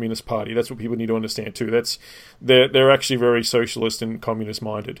or communist party. That's what people need to understand too. They're actually very socialist and communist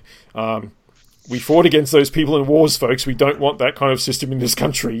minded. We fought against those people in wars, folks. We don't want that kind of system in this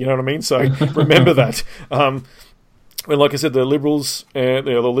country. You know what I mean? So remember that. And like I said, the Liberals, the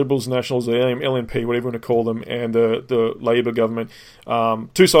Liberals, Nationals, the LNP, whatever you want to call them, and the Labor government,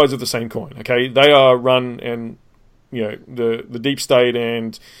 two sides of the same coin. Okay, they are run, and the deep state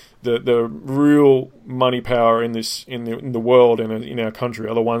and the real money power in the world and in our country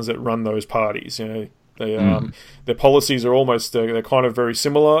are the ones that run those parties. Their policies are almost they're kind of very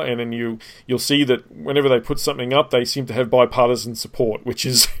similar, and then you'll see that whenever they put something up, they seem to have bipartisan support, which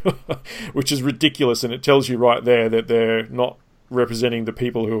is which is ridiculous, and it tells you right there that they're not representing the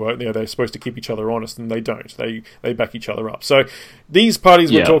people who are they're supposed to keep each other honest, and they don't. They back each other up. So these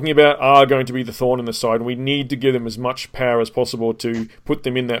parties we're talking about are going to be the thorn in the side, and we need to give them as much power as possible to put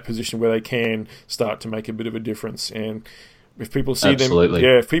them in that position where they can start to make a bit of a difference. And if people see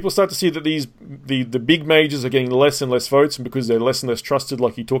if people start to see that the big majors are getting less and less votes, and because they're less and less trusted,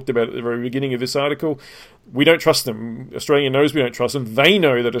 like you talked about at the very beginning of this article, we don't trust them. Australia knows we don't trust them. They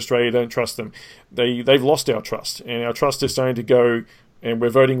know that Australia don't trust them. They've lost our trust, and our trust is starting to go, and we're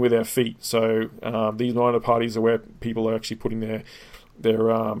voting with our feet. So these minor parties are where people are actually putting their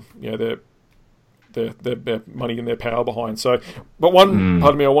money and their power behind. So, but one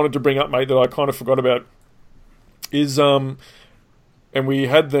part of me I wanted to bring up, mate, that I kind of forgot about is and we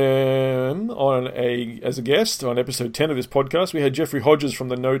had them on as a guest on episode 10 of this podcast. We had Jeffrey Hodges from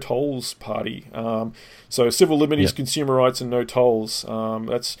the No Tolls Party. So civil liberties, consumer rights, and no tolls.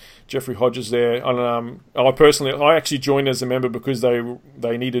 That's Jeffrey Hodges there. And I actually joined as a member because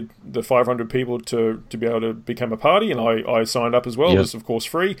they needed the 500 people to be able to become a party, and I signed up as well. It was of course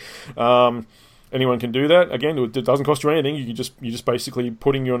free. Anyone can do that. Again, it doesn't cost you anything. You just basically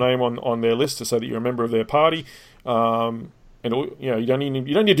putting your name on their list to say that you're a member of their party. And you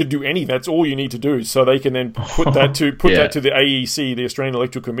don't need to do any. That's all you need to do, so they can then put that to the AEC, the Australian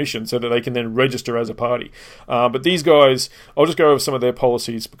Electoral Commission, so that they can then register as a party. But these guys, I'll just go over some of their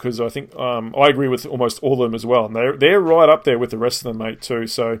policies because I think I agree with almost all of them as well, and they're right up there with the rest of them, mate, too.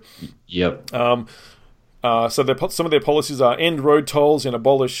 So So some of their policies are end road tolls and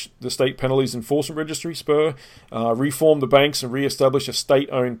abolish the State Penalties Enforcement Registry, SPUR, reform the banks and re-establish a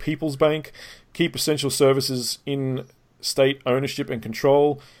state-owned People's Bank, keep essential services in state ownership and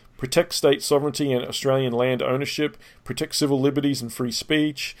control, protect state sovereignty and Australian land ownership, protect civil liberties and free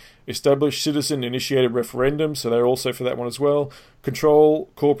speech, establish citizen-initiated referendums, so they're also for that one as well,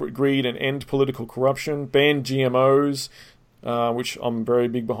 control corporate greed and end political corruption, ban GMOs, which I'm very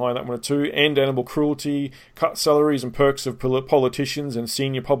big behind that one too, end animal cruelty, cut salaries and perks of politicians and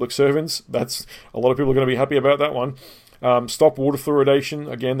senior public servants. That's a lot of people are going to be happy about that one. Stop water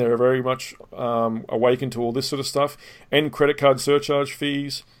fluoridation. Again, they're very much awakened to all this sort of stuff. End credit card surcharge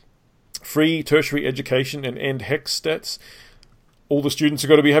fees. Free tertiary education and end HECS stats. All the students are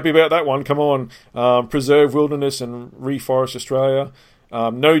going to be happy about that one. Come on. Preserve wilderness and reforest Australia.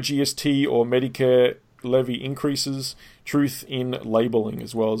 No GST or Medicare levy increases. Truth in labelling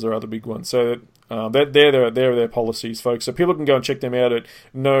as well as their other big ones. So they're their policies, folks. So people can go and check them out at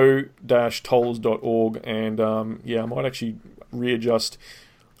no-tolls.org. And I might actually readjust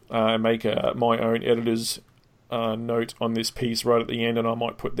and make my own editor's note on this piece right at the end, and I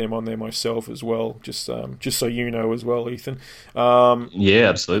might put them on there myself as well, just so you know as well, Ethan. Yeah,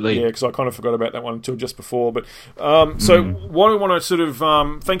 absolutely. Yeah, because I kind of forgot about that one until just before. But so what I want to sort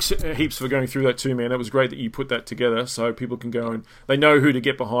of thanks heaps for going through that too, man. That was great that you put that together, so people can go and they know who to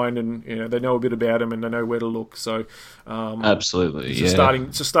get behind, and they know a bit about them and they know where to look. So absolutely,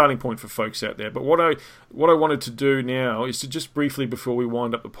 it's a starting point for folks out there. But what I wanted to do now is to just briefly, before we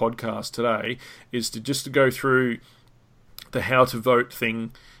wind up the podcast today, is to go through the how to vote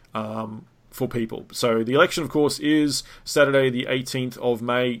thing for people. So the election, of course, is Saturday the 18th of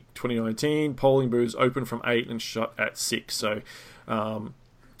May 2019. Polling booths open from 8 and shut at 6. So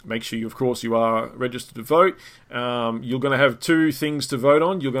make sure you are registered to vote. You're going to have two things to vote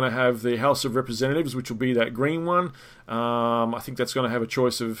on. You're going to have the House of Representatives, which will be that green one. I think that's going to have a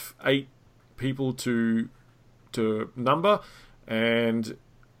choice of 8 people to number, and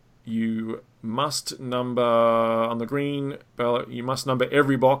you must number on the green ballot. You must number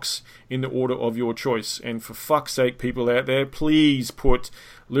every box in the order of your choice. And for fuck's sake, people out there, please put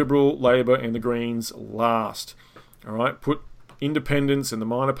Liberal, Labor, and the Greens last. All right, put independents and the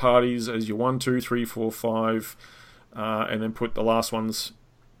minor parties as your 1, 2, 3, 4, 5, and then put the last ones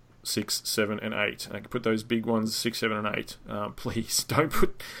 6, 7, and 8. I can put those big ones 6, 7, and 8. Please don't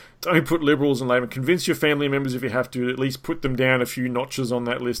put Liberals and Labor. Convince your family members if you have to. At least put them down a few notches on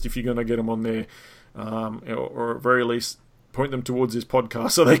that list if you're going to get them on there, or at very least point them towards this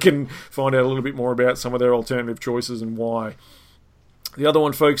podcast so they can find out a little bit more about some of their alternative choices and why. The other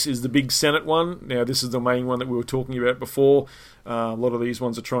one, folks, is the big Senate one. Now, this is the main one that we were talking about before. A lot of these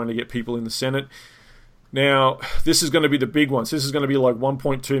ones are trying to get people in the Senate. Now, this is going to be the big one. So this is going to be like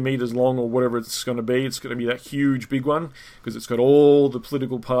 1.2 meters long or whatever it's going to be. It's going to be that huge big one because it's got all the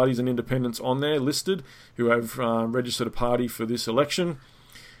political parties and independents on there listed who have registered a party for this election.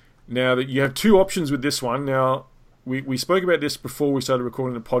 Now, that you have two options with this one. Now, we spoke about this before we started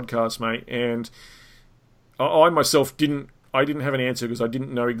recording the podcast, mate, and I myself didn't have an answer because I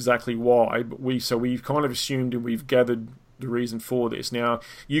didn't know exactly why, but we've kind of assumed and we've gathered the reason for this. Now,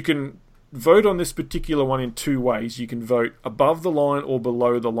 you can vote on this particular one in two ways. You can vote above the line or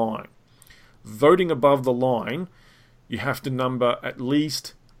below the line. Voting above the line, you have to number at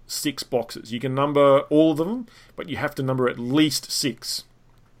least 6 boxes. You can number all of them, but you have to number at least 6.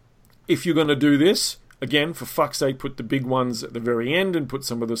 If you're going to do this, again, for fuck's sake, put the big ones at the very end and put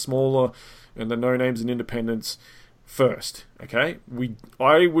some of the smaller and the no-names and independents first, okay?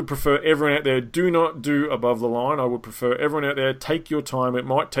 I would prefer everyone out there, do not do above the line. I would prefer everyone out there, take your time. It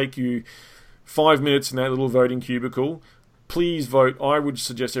might take you 5 minutes in that little voting cubicle. Please vote. I would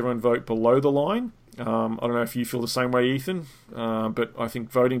suggest everyone vote below the line. I don't know if you feel the same way, Ethan, but I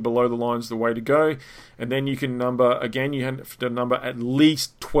think voting below the line is the way to go. And then you can number, again, you have to number at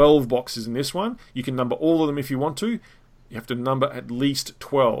least 12 boxes in this one. You can number all of them if you want to. You have to number at least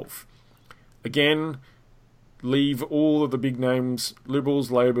 12. Again, leave all of the big names, Liberals,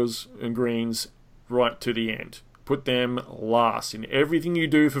 Labours and Greens, right to the end. Put them last in everything you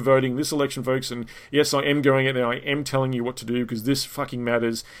do for voting this election, folks. And yes, I am going out there. I am telling you what to do because this fucking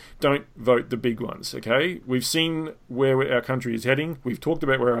matters. Don't vote the big ones, okay? We've seen where our country is heading. We've talked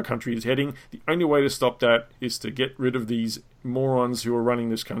about where our country is heading. The only way to stop that is to get rid of these morons who are running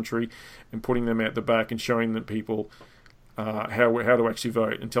this country and putting them out the back and showing the people how to actually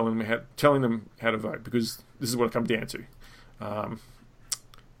vote and telling them how to vote, because this is what it comes down to.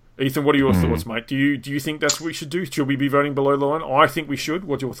 Ethan, what are your thoughts, mate? Do you think that's what we should do? Should we be voting below the line? I think we should.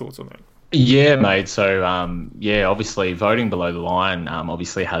 What's your thoughts on that? Yeah, mate. So, obviously voting below the line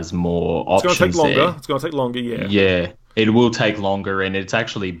obviously has more options. It's going to take longer. There. It's going to take longer, yeah. Yeah. It will take longer, and it's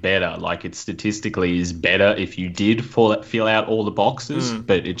actually better. Like, it statistically is better if you did fill out all the boxes,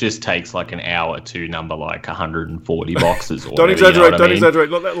 but it just takes like an hour to number like 140 boxes. Or Don't exaggerate. Don't exaggerate.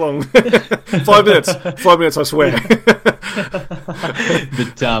 Not that long. 5 minutes. 5 minutes, I swear.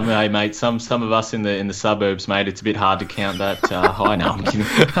 But hey, mate, some of us in the suburbs, mate, it's a bit hard to count that high. No, I'm kidding.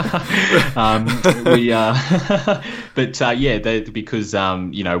 Because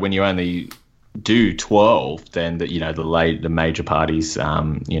when you only do 12, then the major parties,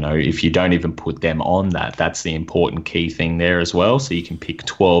 if you don't even put them on that's the important key thing there as well. So you can pick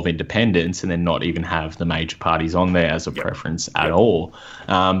 12 independents and then not even have the major parties on there as a preference at all.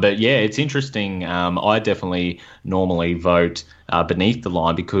 But yeah, it's interesting. I definitely normally vote beneath the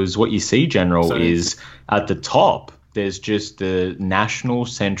line because what you see, General, is at the top, there's just the national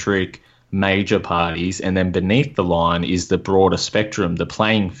centric major parties, and then beneath the line is the broader spectrum, the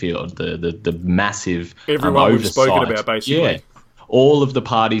playing field, the massive everyone oversight. We've spoken about, basically. Yeah. All of the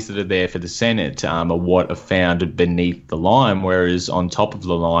parties that are there for the Senate are what are found beneath the line, whereas on top of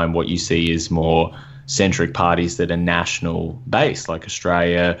the line, what you see is more centric parties that are national based, like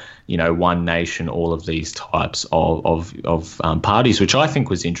Australia, One Nation, all of these types of parties, which I think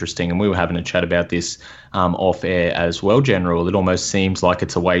was interesting. And we were having a chat about this off air as well, General. It almost seems like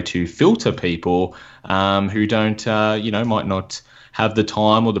it's a way to filter people who don't, might not have the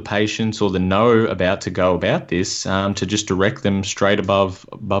time or the patience or the know about to go about this, to just direct them straight above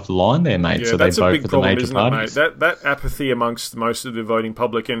the line there, mate. Yeah, so they vote for the major It, parties. mate? That apathy amongst most of the voting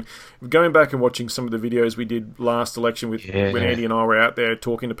public, and going back and watching some of the videos we did last election when Andy and I were out there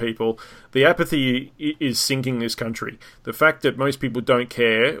talking to people, the apathy is sinking this country. The fact that most people don't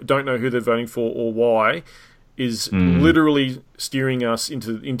care, don't know who they're voting for or why, is literally steering us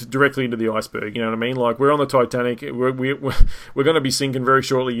into directly into the iceberg. You know what I mean? Like, we're on the Titanic. We're going to be sinking very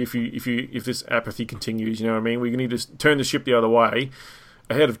shortly if this apathy continues. You know what I mean? We need to turn the ship the other way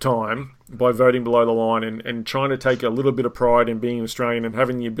ahead of time by voting below the line and trying to take a little bit of pride in being Australian and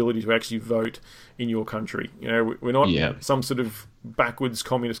having the ability to actually vote in your country. We're not some sort of backwards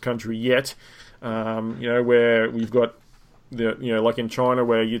communist country yet. Where we've got like in China,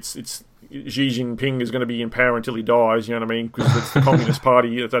 where it's Xi Jinping is going to be in power until he dies, you know what I mean? Because it's the Communist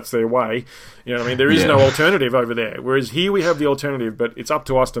Party, that's their way. You know what I mean? There is no alternative over there. Whereas here we have the alternative, but it's up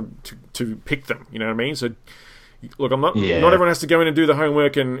to us to pick them, you know what I mean? So, look, not everyone has to go in and do the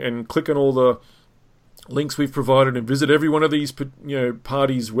homework and click on all the links we've provided and visit every one of these,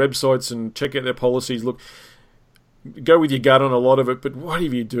 parties' websites and check out their policies. Look, go with your gut on a lot of it, but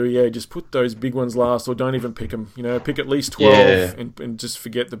whatever you do, just put those big ones last, or don't even pick them. Pick at least 12 and just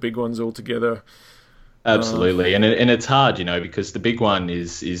forget the big ones altogether. Absolutely, and it's hard, because the big one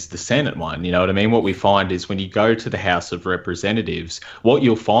is the Senate one. You know what I mean? What we find is when you go to the House of Representatives, what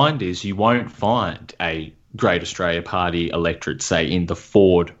you'll find is you won't find a Great Australia Party electorate, say, in the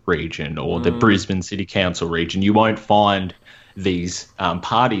Ford region or the Brisbane City Council region. You won't find these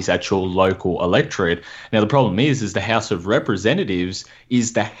parties at your local electorate. Now, the problem is the House of Representatives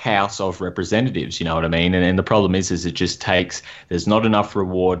is the House of Representatives, you know what I mean? And the problem is it just takes, there's not enough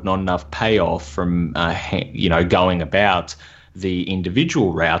reward, not enough payoff from, going about the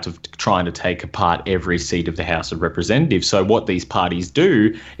individual route of trying to take apart every seat of the House of Representatives. So what these parties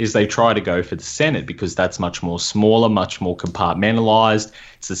do is they try to go for the Senate because that's much more smaller, much more compartmentalised.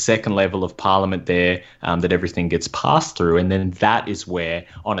 It's the second level of parliament there that everything gets passed through. And then that is where,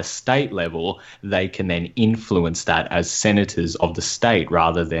 on a state level, they can then influence that as senators of the state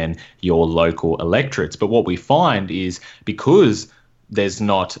rather than your local electorates. But what we find is because there's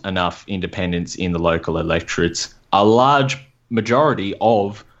not enough independence in the local electorates, a large majority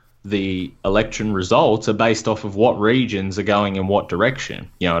of the election results are based off of what regions are going in what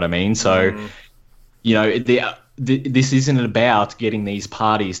direction. You know what I mean? So, this isn't about getting these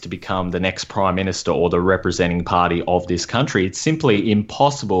parties to become the next prime minister or the representing party of this country. It's simply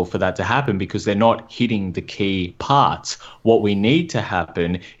impossible for that to happen because they're not hitting the key parts. What we need to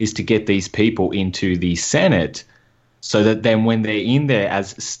happen is to get these people into the Senate so that then when they're in there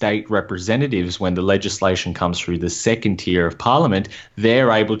as state representatives, when the legislation comes through the second tier of parliament,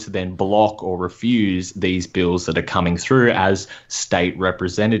 they're able to then block or refuse these bills that are coming through as state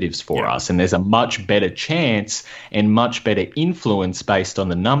representatives for us. And there's a much better chance and much better influence based on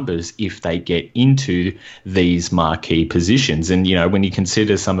the numbers if they get into these marquee positions. And, when you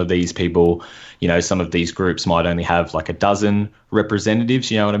consider some of these people, some of these groups might only have like a dozen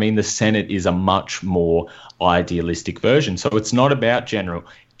representatives, you know what I mean? The Senate is a much more idealistic version. So it's not about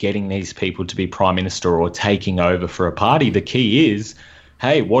getting these people to be prime minister or taking over for a party. The key is,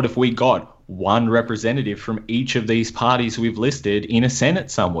 hey, what if we got one representative from each of these parties we've listed in a Senate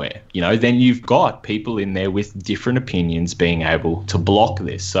somewhere? Then you've got people in there with different opinions being able to block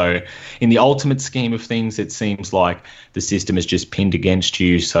this. So in the ultimate scheme of things, it seems like the system is just pinned against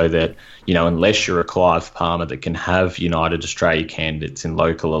you so that, unless you're a Clive Palmer that can have United Australia candidates in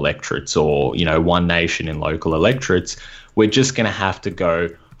local electorates or, One Nation in local electorates, we're just going to have to go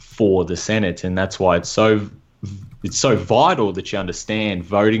for the Senate. And that's why it's so vital that you understand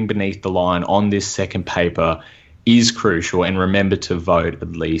voting beneath the line on this second paper is crucial. And remember to vote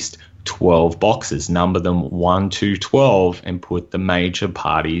at least 12 boxes, number them 1 to 12 and put the major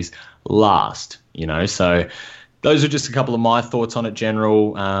parties last, So those are just a couple of my thoughts on it,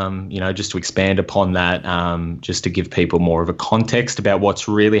 General, just to expand upon that, just to give people more of a context about what's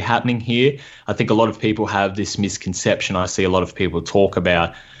really happening here. I think a lot of people have this misconception. I see a lot of people talk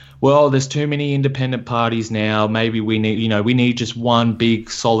about, well, there's too many independent parties now. Maybe we need just one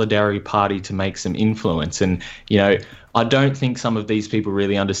big solidarity party to make some influence. And, I don't think some of these people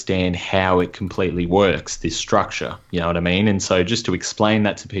really understand how it completely works, this structure. You know what I mean? And so just to explain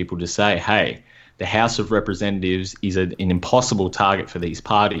that to people, to say, hey, the House of Representatives is an impossible target for these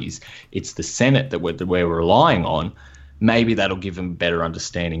parties. It's the Senate that we're relying on. Maybe that'll give them a better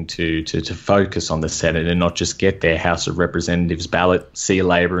understanding to focus on the Senate and not just get their House of Representatives ballot, see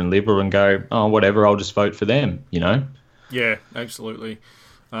Labor and Liberal and go, oh, whatever, I'll just vote for them, Yeah, absolutely.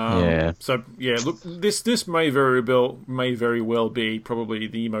 So, look, this may very well be probably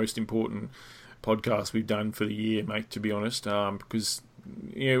the most important podcast we've done for the year, mate, to be honest, because,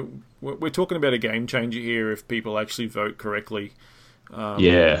 we're talking about a game changer here if people actually vote correctly.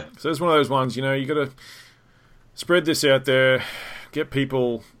 So it's one of those ones, you got to spread this out there, get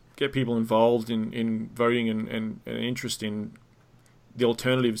people involved in voting and an interest in the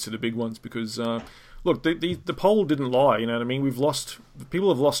alternatives to the big ones, because look, the poll didn't lie, you know what I mean? People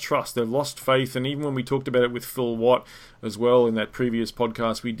have lost trust, they've lost faith, and even when we talked about it with Phil Watt as well in that previous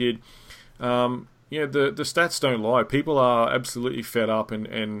podcast we did, the stats don't lie. People are absolutely fed up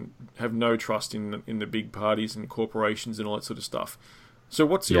and have no trust in the big parties and corporations and all that sort of stuff. So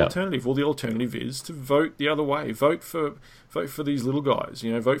what's the alternative? Well, the alternative is to vote the other way. Vote for these little guys.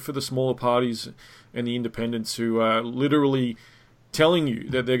 Vote for the smaller parties and the independents who are literally telling you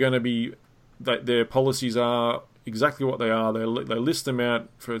that they're going to be their policies are exactly what they are. They list them out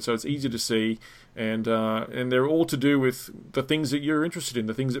so it's easy to see, and they're all to do with the things that you're interested in,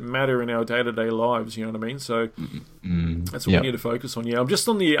 the things that matter in our day-to-day lives. You know what I mean? So that's what we need to focus on. Yeah, I'm just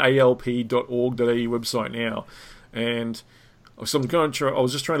on the alp.org.au website now, and so I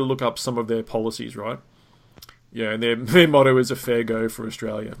was just trying to look up some of their policies, right? Yeah, and their motto is a fair go for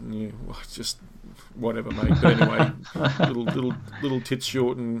Australia. Yeah, just whatever, mate. But anyway, little tits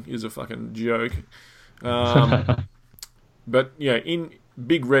shorten is a fucking joke. But yeah, in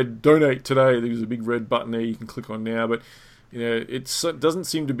big red donate today, there's a big red button there you can click on now. But it doesn't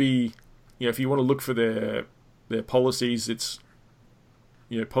seem to be. If you want to look for their policies, it's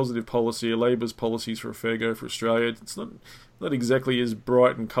positive policy, Labor's policies for a fair go for Australia. It's not exactly as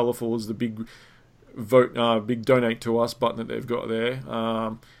bright and colourful as the big big donate to us button that they've got there.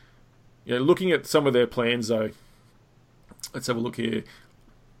 Looking at some of their plans though, let's have a look here.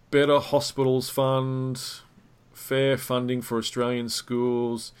 Better Hospitals Fund, fair funding for Australian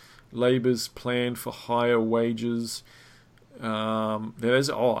schools, Labor's plan for higher wages.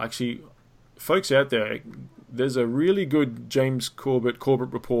 Actually, folks out there, there's a really good James Corbett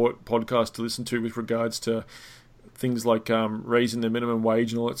Corporate Report podcast to listen to with regards to things like raising the minimum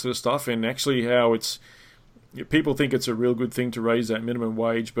wage and all that sort of stuff, and actually how people think it's a real good thing to raise that minimum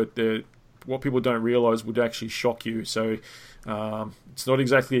wage, but what people don't realise would actually shock you. So it's not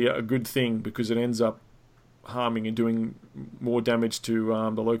exactly a good thing because it ends up harming and doing more damage to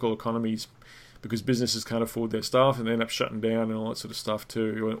the local economies because businesses can't afford their staff and they end up shutting down and all that sort of stuff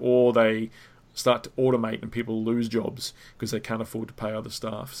too. Or they start to automate and people lose jobs because they can't afford to pay other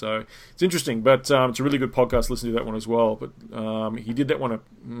staff. So it's interesting, but it's a really good podcast. Listen to that one as well. But he did that one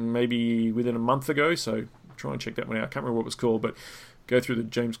maybe within a month ago, so try and check that one out. I can't remember what it was called, but go through the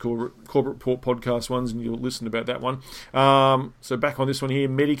James Corporate Report podcast ones and you'll listen about that one. So back on this one here,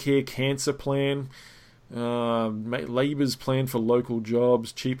 Medicare Cancer Plan, Labor's plan for local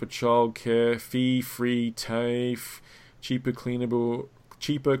jobs, cheaper childcare, fee-free TAFE, cheaper,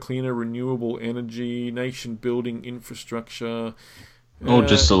 cleaner, renewable energy, nation-building infrastructure.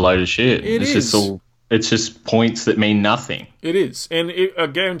 Just a load of shit. It's just points that mean nothing. It is. And I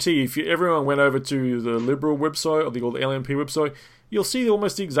guarantee if everyone went over to the Liberal website or the LNP website, you'll see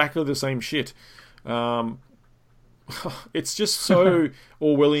almost exactly the same shit. It's just so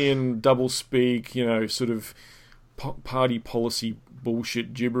Orwellian, doublespeak, sort of party policy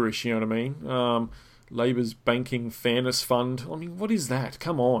bullshit gibberish, you know what I mean? Labor's Banking Fairness Fund. I mean, what is that?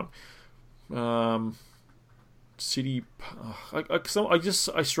 Come on. I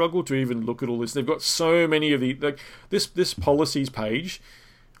struggle to even look at all this. They've got so many of this policies page.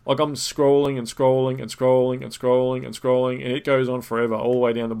 Like I'm scrolling and scrolling and scrolling and scrolling and scrolling, and it goes on forever, all the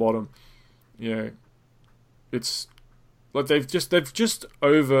way down the bottom. It's like they've just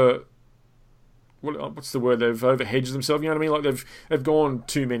over. What's the word? They've over-hedged themselves, you know what I mean? Like they've gone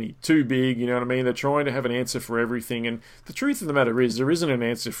too big, you know what I mean? They're trying to have an answer for everything, and the truth of the matter is there isn't an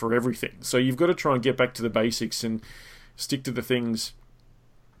answer for everything. So you've got to try and get back to the basics and stick to the things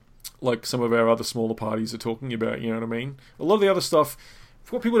like some of our other smaller parties are talking about, you know what I mean? A lot of the other stuff,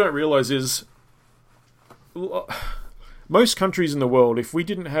 what people don't realise is most countries in the world, if we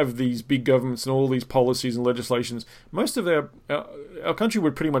didn't have these big governments and all these policies and legislations, most of our country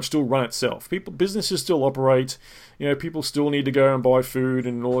would pretty much still run itself. Businesses still operate, people still need to go and buy food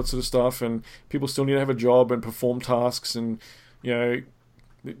and all that sort of stuff, and people still need to have a job and perform tasks, and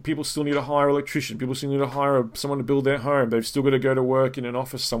people still need to hire an electrician, people still need to hire someone to build their home, they've still got to go to work in an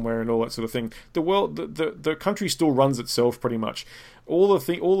office somewhere and all that sort of thing. The country still runs itself pretty much. All of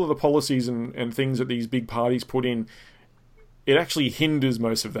the policies and things that these big parties put in, it actually hinders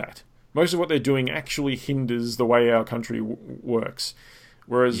most of that. Most of what they're doing actually hinders the way our country works.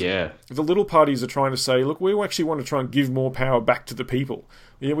 Whereas the little parties are trying to say, look, we actually want to try and give more power back to the people.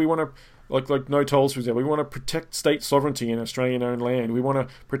 We want to, like no tolls, for example, we want to protect state sovereignty in Australian-owned land. We want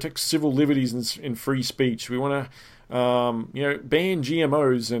to protect civil liberties and free speech. We want to ban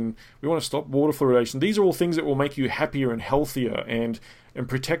GMOs, and we want to stop water fluoridation. These are all things that will make you happier and healthier and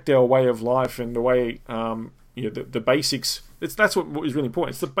protect our way of life and the way... the basics. That's what is really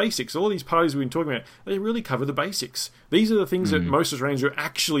important. It's the basics. All these parties we've been talking about, they really cover the basics. These are the things that most Australians are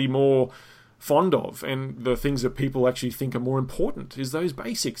actually more fond of, and the things that people actually think are more important is those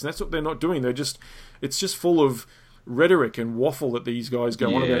basics. And that's what they're not doing. It's just full of rhetoric and waffle that these guys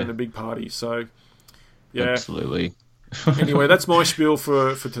go on about in the big parties. So, yeah, absolutely. Anyway, that's my spiel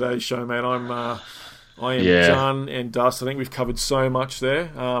for today's show, man. I am done and dust. I think we've covered so much there,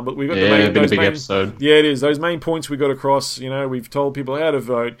 but we've got been a big episode. Yeah, it is. Those main points we got across. We've told people how to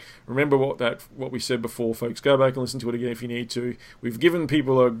vote. Remember what we said before, folks. Go back and listen to it again if you need to. We've given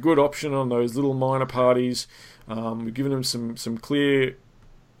people a good option on those little minor parties. We've given them some clear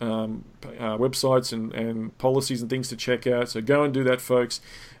websites and policies and things to check out. So go and do that, folks.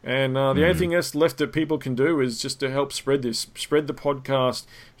 And the only thing that's left that people can do is just to help spread this. Spread the podcast.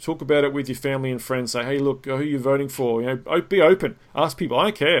 Talk about it with your family and friends. Say, hey, look, who are you voting for? Be open. Ask people. I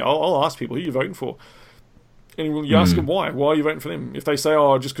don't care. I'll ask people who you're voting for. And you ask them why. Why are you voting for them? If they say,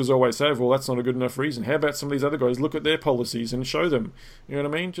 just because I always say, well, that's not a good enough reason. How about some of these other guys? Look at their policies and show them. You know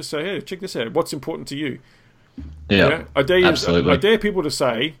what I mean? Just say, hey, check this out. What's important to you? Yeah, absolutely. I dare people to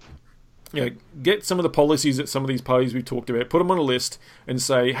say, get some of the policies that some of these parties we talked about, put them on a list and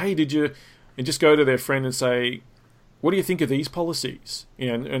say, hey, and just go to their friend and say, what do you think of these policies?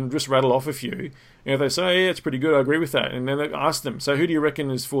 And just rattle off a few. And if they say, yeah, it's pretty good, I agree with that. And then they ask them, so who do you reckon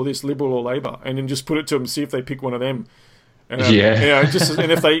is for this, Liberal or Labor? And then just put it to them, see if they pick one of them. And,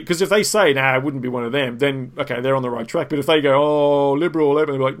 and if they say, nah, it wouldn't be one of them, then, okay, they're on the right track. But if they go, Liberal or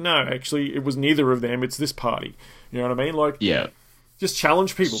Labor, they're like, no, actually, it was neither of them, it's this party. You know what I mean? Just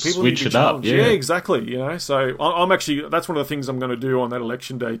challenge people. People switch need to it up. Yeah, exactly. So I'm actually, that's one of the things I'm going to do on that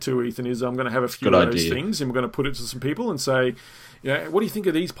election day too, Ethan, is I'm going to have a few of those things and we're going to put it to some people and say, what do you think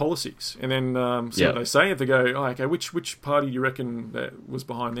of these policies? And then see what they say. If they go, okay, which party do you reckon that was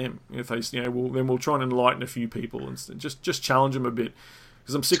behind them? If they, then we'll try and enlighten a few people and just challenge them a bit.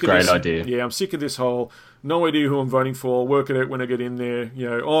 Because I'm sick of this. Great idea. Yeah, I'm sick of this whole no idea who I'm voting for. I'll work it out when I get in there.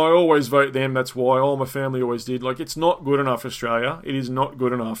 I always vote them. That's why. My family always did. Like, it's not good enough, Australia. It is not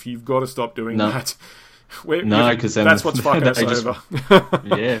good enough. You've got to stop doing that. Because that's what's fucking us over.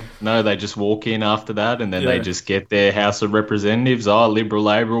 They just walk in after that, and then they just get their House of Representatives. Liberal,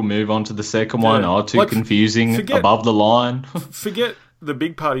 Labor will move on to the second one. Too confusing. Above the line. Forget the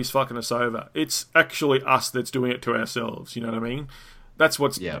big parties fucking us over. It's actually us that's doing it to ourselves. You know what I mean? That's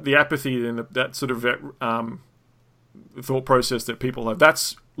what's the apathy and that sort of thought process that people have.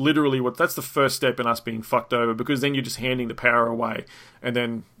 That's literally that's the first step in us being fucked over, because then you're just handing the power away, and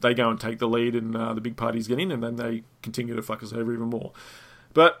then they go and take the lead, and the big parties get in, and then they continue to fuck us over even more.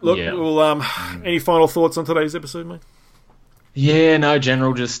 But look, we'll, any final thoughts on today's episode, mate? Yeah, no,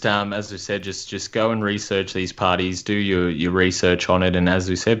 General, just as we said, just go and research these parties, do your research on it, and as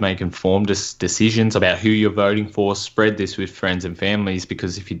we said, make informed decisions about who you're voting for. Spread this with friends and families,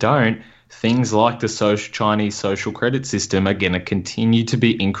 because if you don't, things like the Chinese social credit system are going to continue to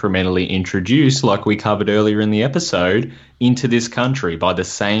be incrementally introduced, like we covered earlier in the episode, into this country by the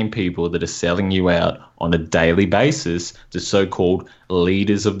same people that are selling you out on a daily basis to so-called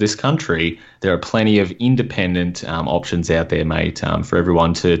leaders of this country. There are plenty of independent options out there, mate, for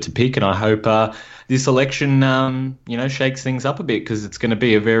everyone to pick, and I hope this election, shakes things up a bit, because it's going to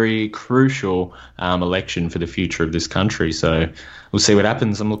be a very crucial election for the future of this country. So we'll see what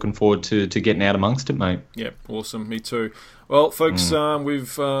happens. I'm looking forward to getting out amongst it, mate. Yeah, awesome. Me too. Well, folks,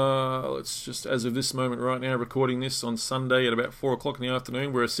 we've let's just, as of this moment right now, recording this on Sunday at about 4 o'clock in the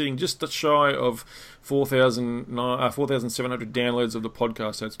afternoon. We're sitting just shy of 4,700 downloads of the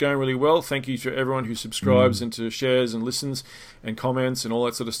podcast. So it's going really well. Thank you to everyone who subscribes and to shares and listens and comments and all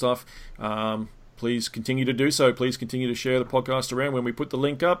that sort of stuff. Please continue to do so. Please continue to share the podcast around. When we put the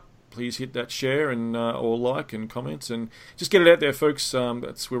link up, please hit that share and or like and comments, and just get it out there, folks.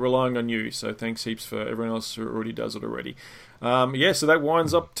 We're relying on you. So thanks heaps for everyone else who already does it already. So that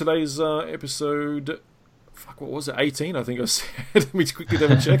winds up today's episode. What was it? 18, I think I said. Let me quickly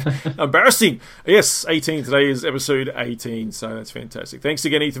double check. Embarrassing. Yes, 18. Today is episode 18, so that's fantastic. Thanks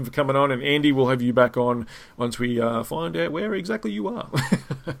again, Ethan, for coming on, and Andy, we'll have you back on once we find out where exactly you are.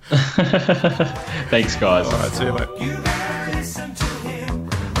 Thanks, guys. All right, see you, mate.